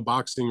people in the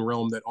boxing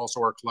realm that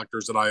also are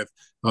collectors that I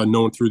have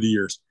known through the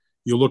years.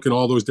 You look in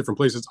all those different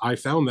places. I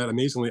found that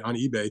amazingly on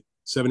eBay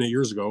 7-8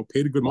 years ago,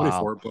 paid a good money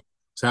for it, but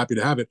was happy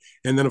to have it.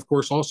 And then, of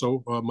course,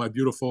 also my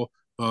beautiful,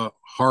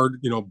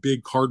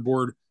 big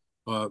cardboard,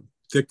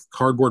 thick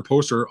cardboard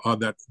poster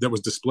that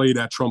was displayed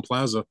at Trump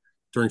Plaza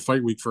during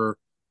Fight Week for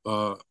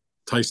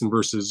Tyson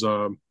versus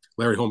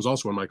Larry Holmes,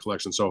 also in my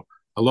collection. So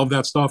I love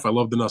that stuff. I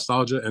love the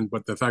nostalgia,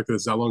 but the fact that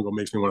it's that long ago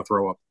makes me want to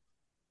throw up.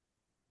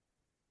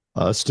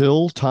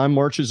 Still, time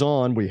marches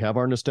on. We have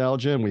our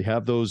nostalgia, and we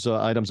have those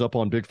items up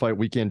on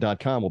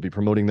BigFightWeekend.com. We'll be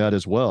promoting that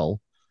as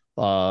well.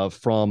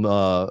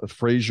 From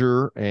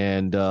Frazier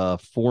and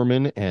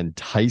Foreman and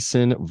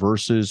Tyson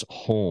versus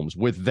Holmes.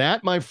 With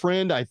that, my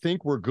friend, I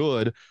think we're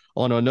good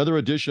on another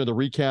edition of the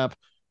Recap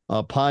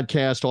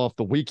podcast off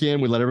the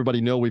weekend. We let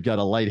everybody know we've got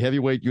a light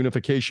heavyweight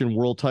unification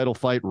world title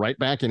fight right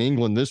back in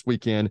England this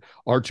weekend.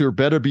 Artur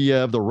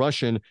Beterbiev, the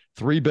Russian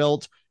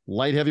 3-belt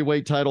light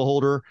heavyweight title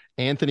holder,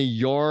 Anthony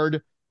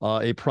Yarde,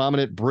 a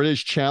prominent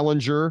British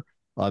challenger.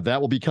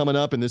 That will be coming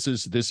up, and this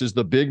is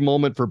the big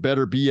moment for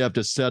Beterbiev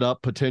to set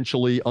up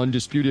potentially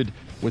undisputed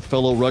with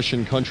fellow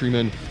Russian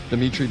countryman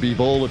Dmitry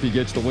Bivol if he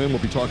gets the win.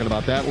 We'll be talking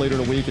about that later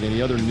in the week and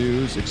any other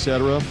news,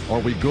 etc. Are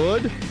we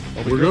good?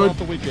 We're good off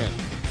the weekend?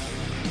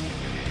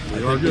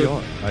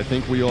 I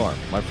think we are.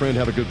 My friend,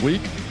 have a good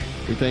week.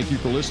 We thank you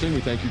for listening. We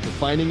thank you for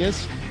finding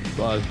us.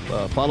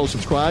 Follow,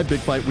 subscribe,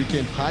 Big Fight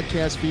Weekend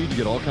podcast feed. You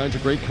get all kinds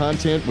of great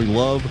content. We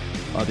love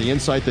the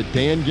insight that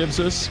Dan gives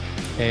us.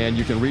 And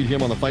you can read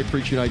him on the Fight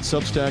Freaks Unite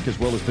Substack as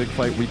well as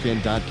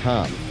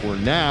BigFightWeekend.com. For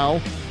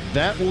now,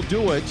 that will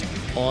do it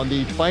on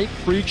the Fight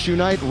Freaks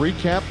Unite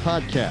Recap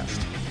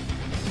Podcast.